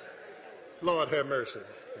 Lord have mercy.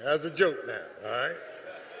 That's a joke now, all right?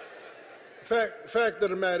 Fact of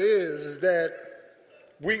the matter is that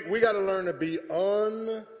we got to learn to be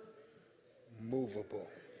unmovable.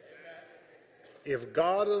 If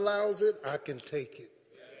God allows it, I can take it.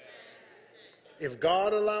 If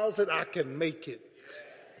God allows it, I can make it.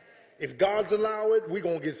 If God's allow it, we're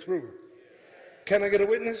going to get through. Can I get a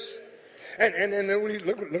witness? And then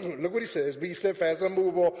look what he says. Be steadfast,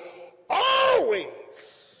 unmovable, always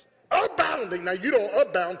abounding. Now, you don't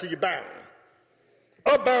abound till you're bound.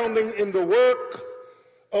 Abounding in the work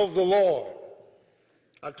of the Lord.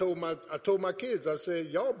 I told my kids, I said,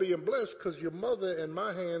 y'all being blessed because your mother and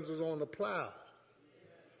my hands is on the plow.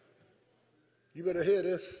 You better hear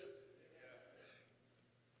this.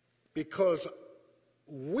 Because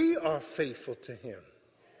we are faithful to him.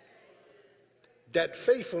 That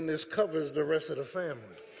faithfulness covers the rest of the family.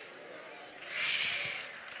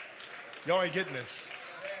 Y'all ain't getting this.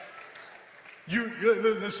 You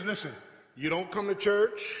listen. You don't come to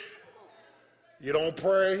church. You don't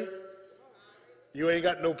pray. You ain't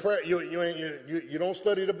got no prayer. You don't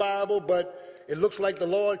study the Bible, but it looks like the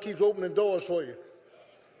Lord keeps opening doors for you.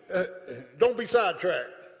 Don't be sidetracked.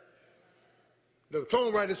 The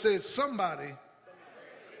songwriter said, somebody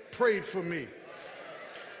prayed for me,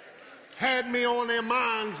 had me on their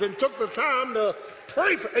minds, and took the time to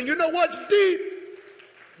pray for. And you know what's deep?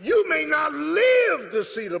 You may not live to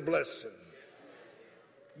see the blessing,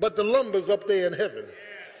 but the lumber's up there in heaven.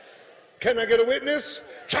 Can I get a witness?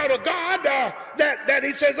 Child of God, that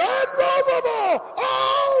he says, unmovable,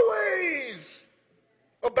 always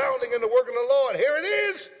abounding in the work of the Lord. Here it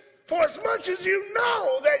is. For as much as you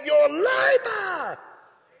know that your labor,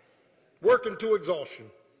 working to exhaustion,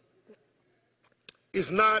 is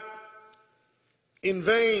not in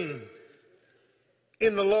vain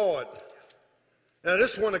in the Lord. Now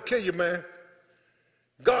this one will kill you, man.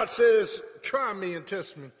 God says, try me and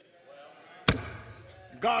test me.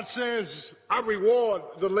 God says, I reward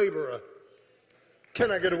the laborer. Can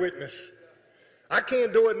I get a witness? I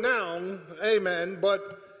can't do it now, amen,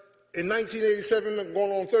 but in 1987,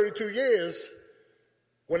 going on 32 years,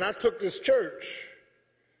 when I took this church,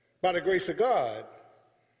 by the grace of God,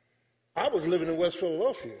 I was living in West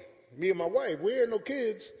Philadelphia. Me and my wife, we had no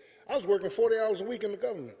kids. I was working 40 hours a week in the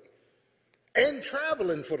government and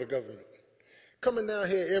traveling for the government. Coming down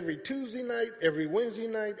here every Tuesday night, every Wednesday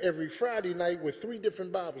night, every Friday night with 3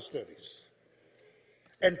 different Bible studies.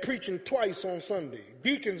 And preaching twice on Sunday.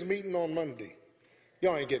 Deacons meeting on Monday.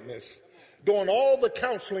 Y'all ain't getting this. Doing all the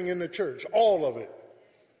counseling in the church, all of it.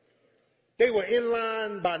 They were in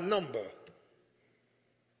line by number.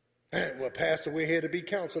 Well, Pastor, we're here to be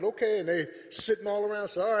counseled. Okay, and they sitting all around.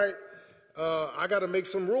 So, all right, I got to make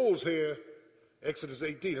some rules here. Exodus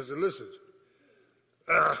 18. I said, listen,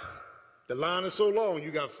 the line is so long, you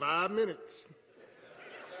got 5 minutes.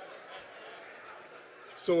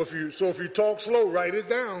 So if you talk slow, write it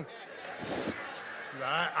down.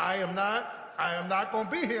 I am not going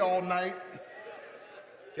to be here all night.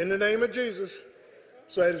 In the name of Jesus.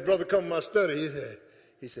 So I had his brother come to my study.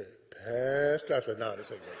 He said, Pastor. I said, no, this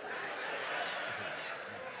ain't good.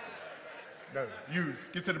 No, you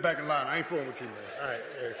get to the back of the line. I ain't fooling with you, man. All right.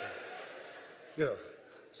 You know.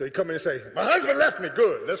 So he come in and say, my husband left me.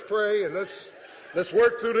 Good. Let's pray and let's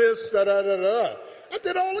work through this. Da, da, da, da. I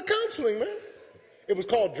did all the counseling, man. It was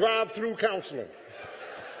called drive-through counseling.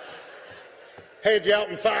 Had you out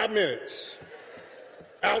in 5 minutes.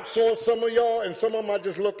 Outsource some of y'all, and some of them I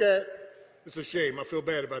just look at. It's a shame. I feel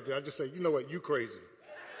bad about that. I just say, you know what? You crazy.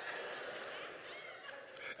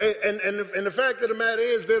 And the fact of the matter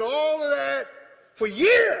is, did all of that for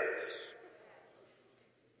years.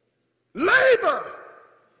 Labor.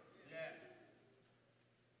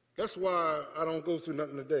 That's why I don't go through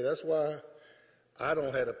nothing today. That's why I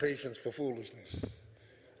don't have the patience for foolishness.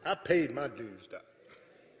 I paid my dues, Doc.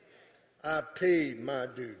 I paid my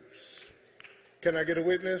dues. Can I get a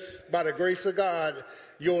witness? By the grace of God,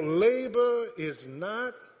 your labor is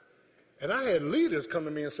not, and I had leaders come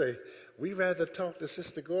to me and say, we'd rather talk to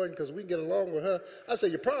Sister Gordon because we can get along with her. I said,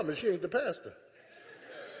 your problem is she ain't the pastor.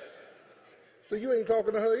 So you ain't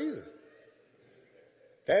talking to her either.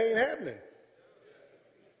 That ain't happening.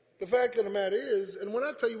 The fact of the matter is, and when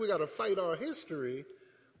I tell you we got to fight our history,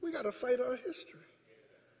 we got to fight our history.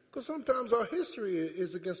 Because sometimes our history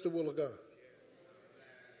is against the will of God.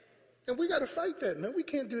 And we got to fight that. Now, we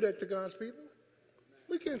can't do that to God's people.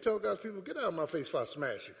 We can't tell God's people, get out of my face if I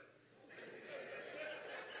smash you.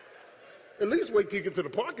 At least wait till you get to the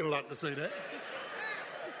parking lot to say that.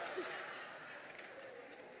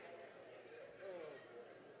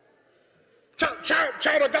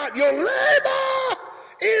 Child of God, your labor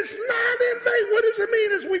is not in vain. What does it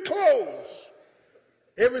mean as we close?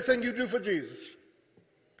 Everything you do for Jesus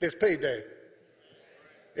is payday.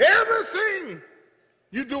 Everything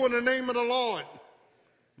you do in the name of the Lord,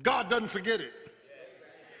 God doesn't forget it.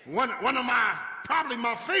 One of probably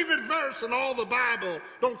my favorite verse in all the Bible,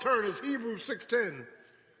 don't turn, is Hebrews 6:10.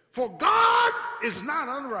 For God is not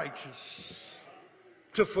unrighteous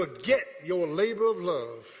to forget your labor of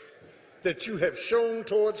love that you have shown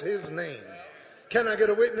towards his name. Can I get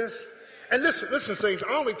a witness? And listen, saints,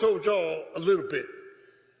 I only told y'all a little bit.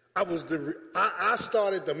 I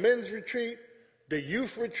started the men's retreat, the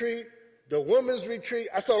youth retreat, the women's retreat.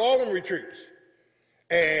 I started all them retreats.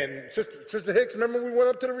 And Sister Hicks, remember we went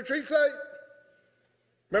up to the retreat site?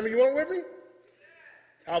 Remember you went with me?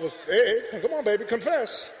 Hey, come on, baby,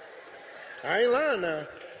 confess. I ain't lying now.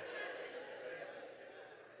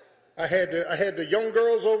 I had the young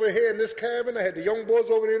girls over here in this cabin. I had the young boys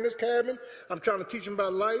over there in this cabin. I'm trying to teach them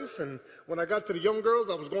about life. And when I got to the young girls,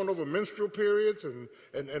 I was going over menstrual periods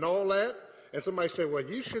and all that. And somebody said, well,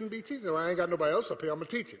 you shouldn't be teaching. Well, I ain't got nobody else up here. I'm going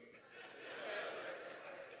to teach it.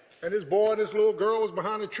 And this boy and this little girl was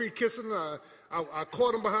behind a tree kissing. I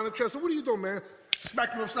caught him behind the tree. I said, what are you doing, man?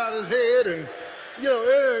 Smacked him upside his head and,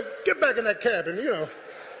 get back in that cabin,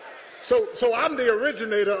 So I'm the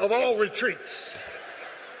originator of all retreats.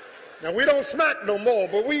 Now, we don't smack no more,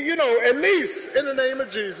 but we, at least in the name of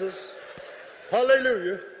Jesus,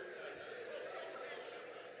 hallelujah.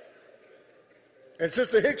 And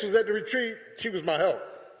Sister Hicks was at the retreat. She was my help.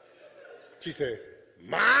 She said,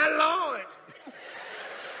 my Lord.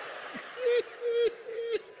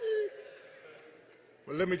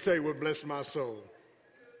 Well, let me tell you what blessed my soul.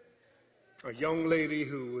 A young lady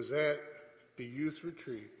who was at the youth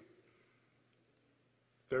retreat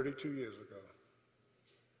 32 years ago.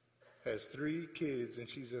 Has 3 kids, and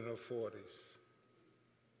she's in her 40s.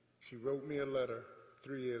 She wrote me a letter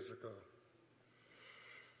 3 years ago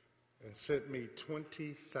and sent me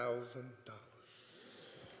 $20,000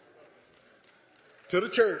 to the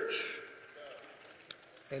church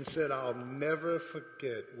and said, I'll never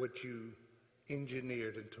forget what you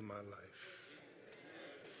engineered into my life.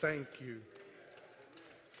 Thank you.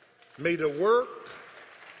 May the work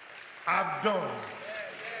I've done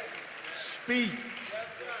speak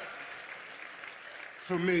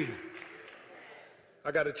for me.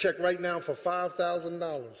 I got a check right now for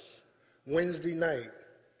 $5,000. Wednesday night,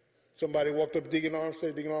 somebody walked up to Deacon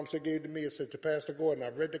Armstead. Deacon Armstead gave it to me. It said, to Pastor Gordon. I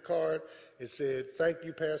read the card. It said, thank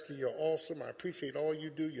you, Pastor. You're awesome. I appreciate all you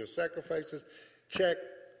do, your sacrifices. Check,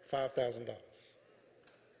 $5,000.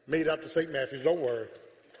 Made out to St. Matthew's. Don't worry.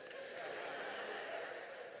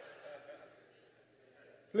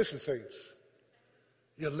 Listen, saints.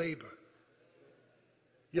 Your labor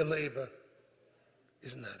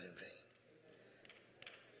is not in vain.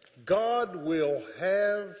 God will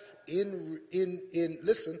have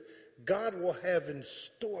God will have in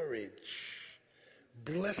storage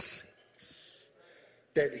blessings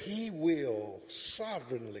that he will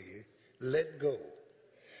sovereignly let go.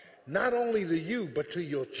 Not only to you, but to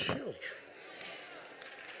your children,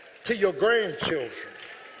 to your grandchildren,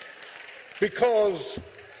 because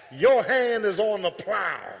your hand is on the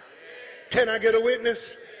plow. Can I get a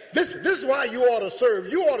witness? This is why you ought to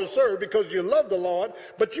serve. You ought to serve because you love the Lord,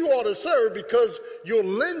 but you ought to serve because you're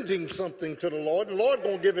lending something to the Lord, and the Lord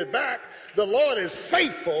going to give it back. The Lord is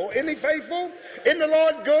faithful. Isn't he faithful? Isn't the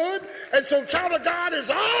Lord good? And so, child of God, is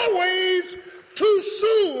always too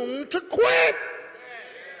soon to quit.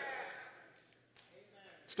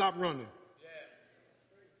 Stop running.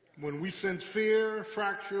 When we sense fear,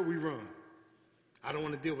 fracture, we run. I don't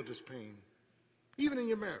want to deal with this pain. Even in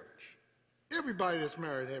your marriage. Everybody that's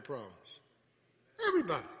married had problems.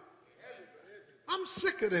 Everybody. I'm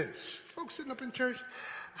sick of this. Folks sitting up in church,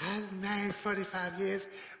 I was married 45 years.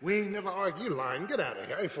 We ain't never argued. You lying. Get out of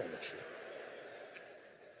here. I ain't fooling with you.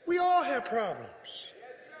 We all have problems.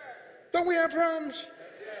 Don't we have problems?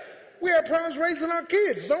 We have problems raising our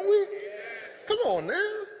kids, don't we? Come on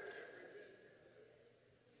now.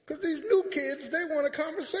 Because these new kids, they want a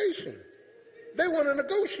conversation. They want to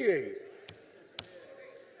negotiate.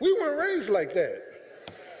 We weren't raised like that.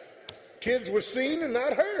 Kids were seen and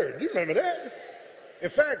not heard. You remember that? In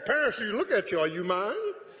fact, parents used to look at you, are you mine?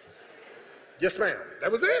 Yes, ma'am.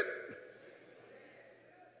 That was it.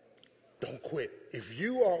 Don't quit. If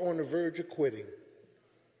you are on the verge of quitting,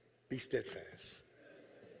 be steadfast.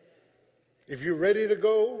 If you're ready to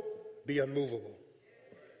go, be unmovable.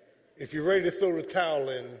 If you're ready to throw the towel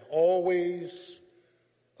in, always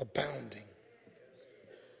abounding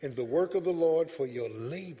in the work of the Lord, for your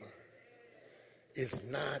labor is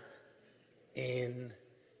not in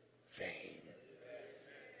vain.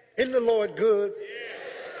 Isn't the Lord good?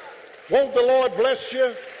 Won't the Lord bless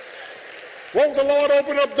you? Won't the Lord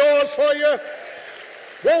open up doors for you?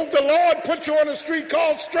 Won't the Lord put you on a street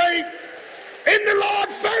called straight? Isn't the Lord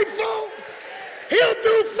faithful? He'll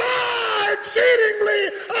do far exceedingly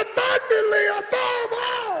abundantly above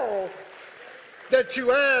all that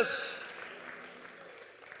you ask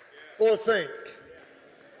or think.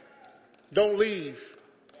 Don't leave.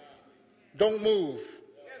 Don't move.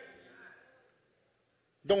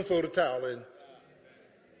 Don't throw the towel in.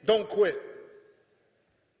 Don't quit.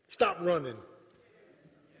 Stop running.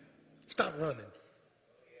 Stop running.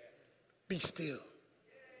 Be still.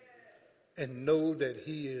 And know that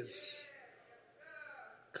he is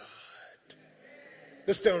God.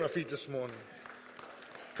 Let's stay on our feet this morning.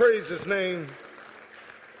 Praise his name.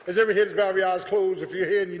 As every head is bowed, every eyes closed, if you're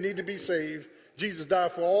here and you need to be saved, Jesus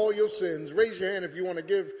died for all your sins. Raise your hand if you want to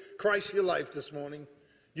give Christ your life this morning.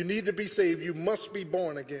 You need to be saved. You must be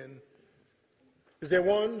born again. Is there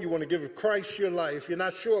one? You want to give Christ your life. You're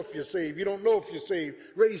not sure if you're saved. You don't know if you're saved.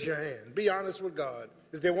 Raise your hand. Be honest with God.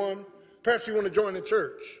 Is there one? Perhaps you want to join the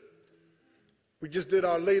church. We just did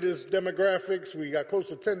our latest demographics. We got close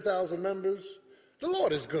to 10,000 members. The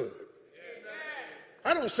Lord is good.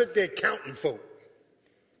 I don't sit there counting folk.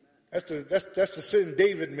 That's the sin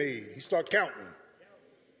David made. He started counting.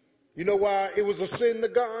 You know why it was a sin to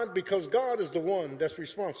God? Because God is the one that's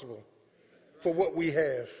responsible for what we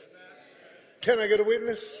have. Can I get a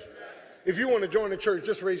witness? If you want to join the church,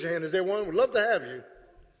 just raise your hand. Is there one? We'd love to have you.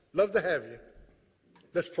 Love to have you.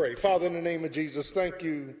 Let's pray. Father, in the name of Jesus, thank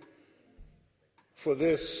you for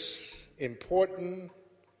this important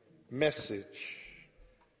message.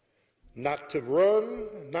 Not to run,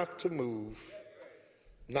 not to move,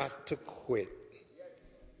 not to quit.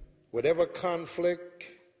 Whatever conflict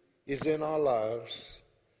is in our lives,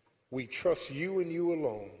 we trust you and you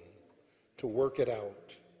alone to work it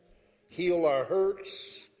out. Heal our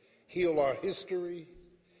hurts, heal our history,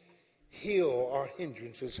 heal our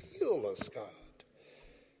hindrances, heal us, God.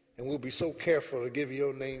 And we'll be so careful to give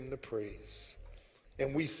your name the praise.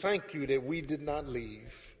 And we thank you that we did not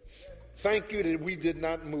leave. Thank you that we did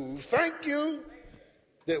not move. Thank you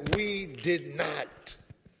that we did not,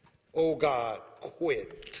 oh God,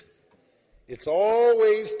 quit. It's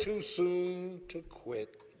always too soon to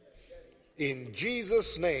quit. In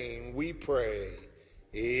Jesus' name we pray.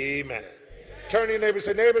 Amen. Turn to your neighbor and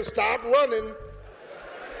say, neighbor, stop running.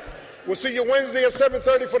 We'll see you Wednesday at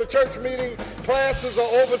 7:30 for the church meeting. Classes are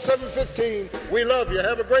over 7:15. We love you.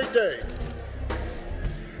 Have a great day.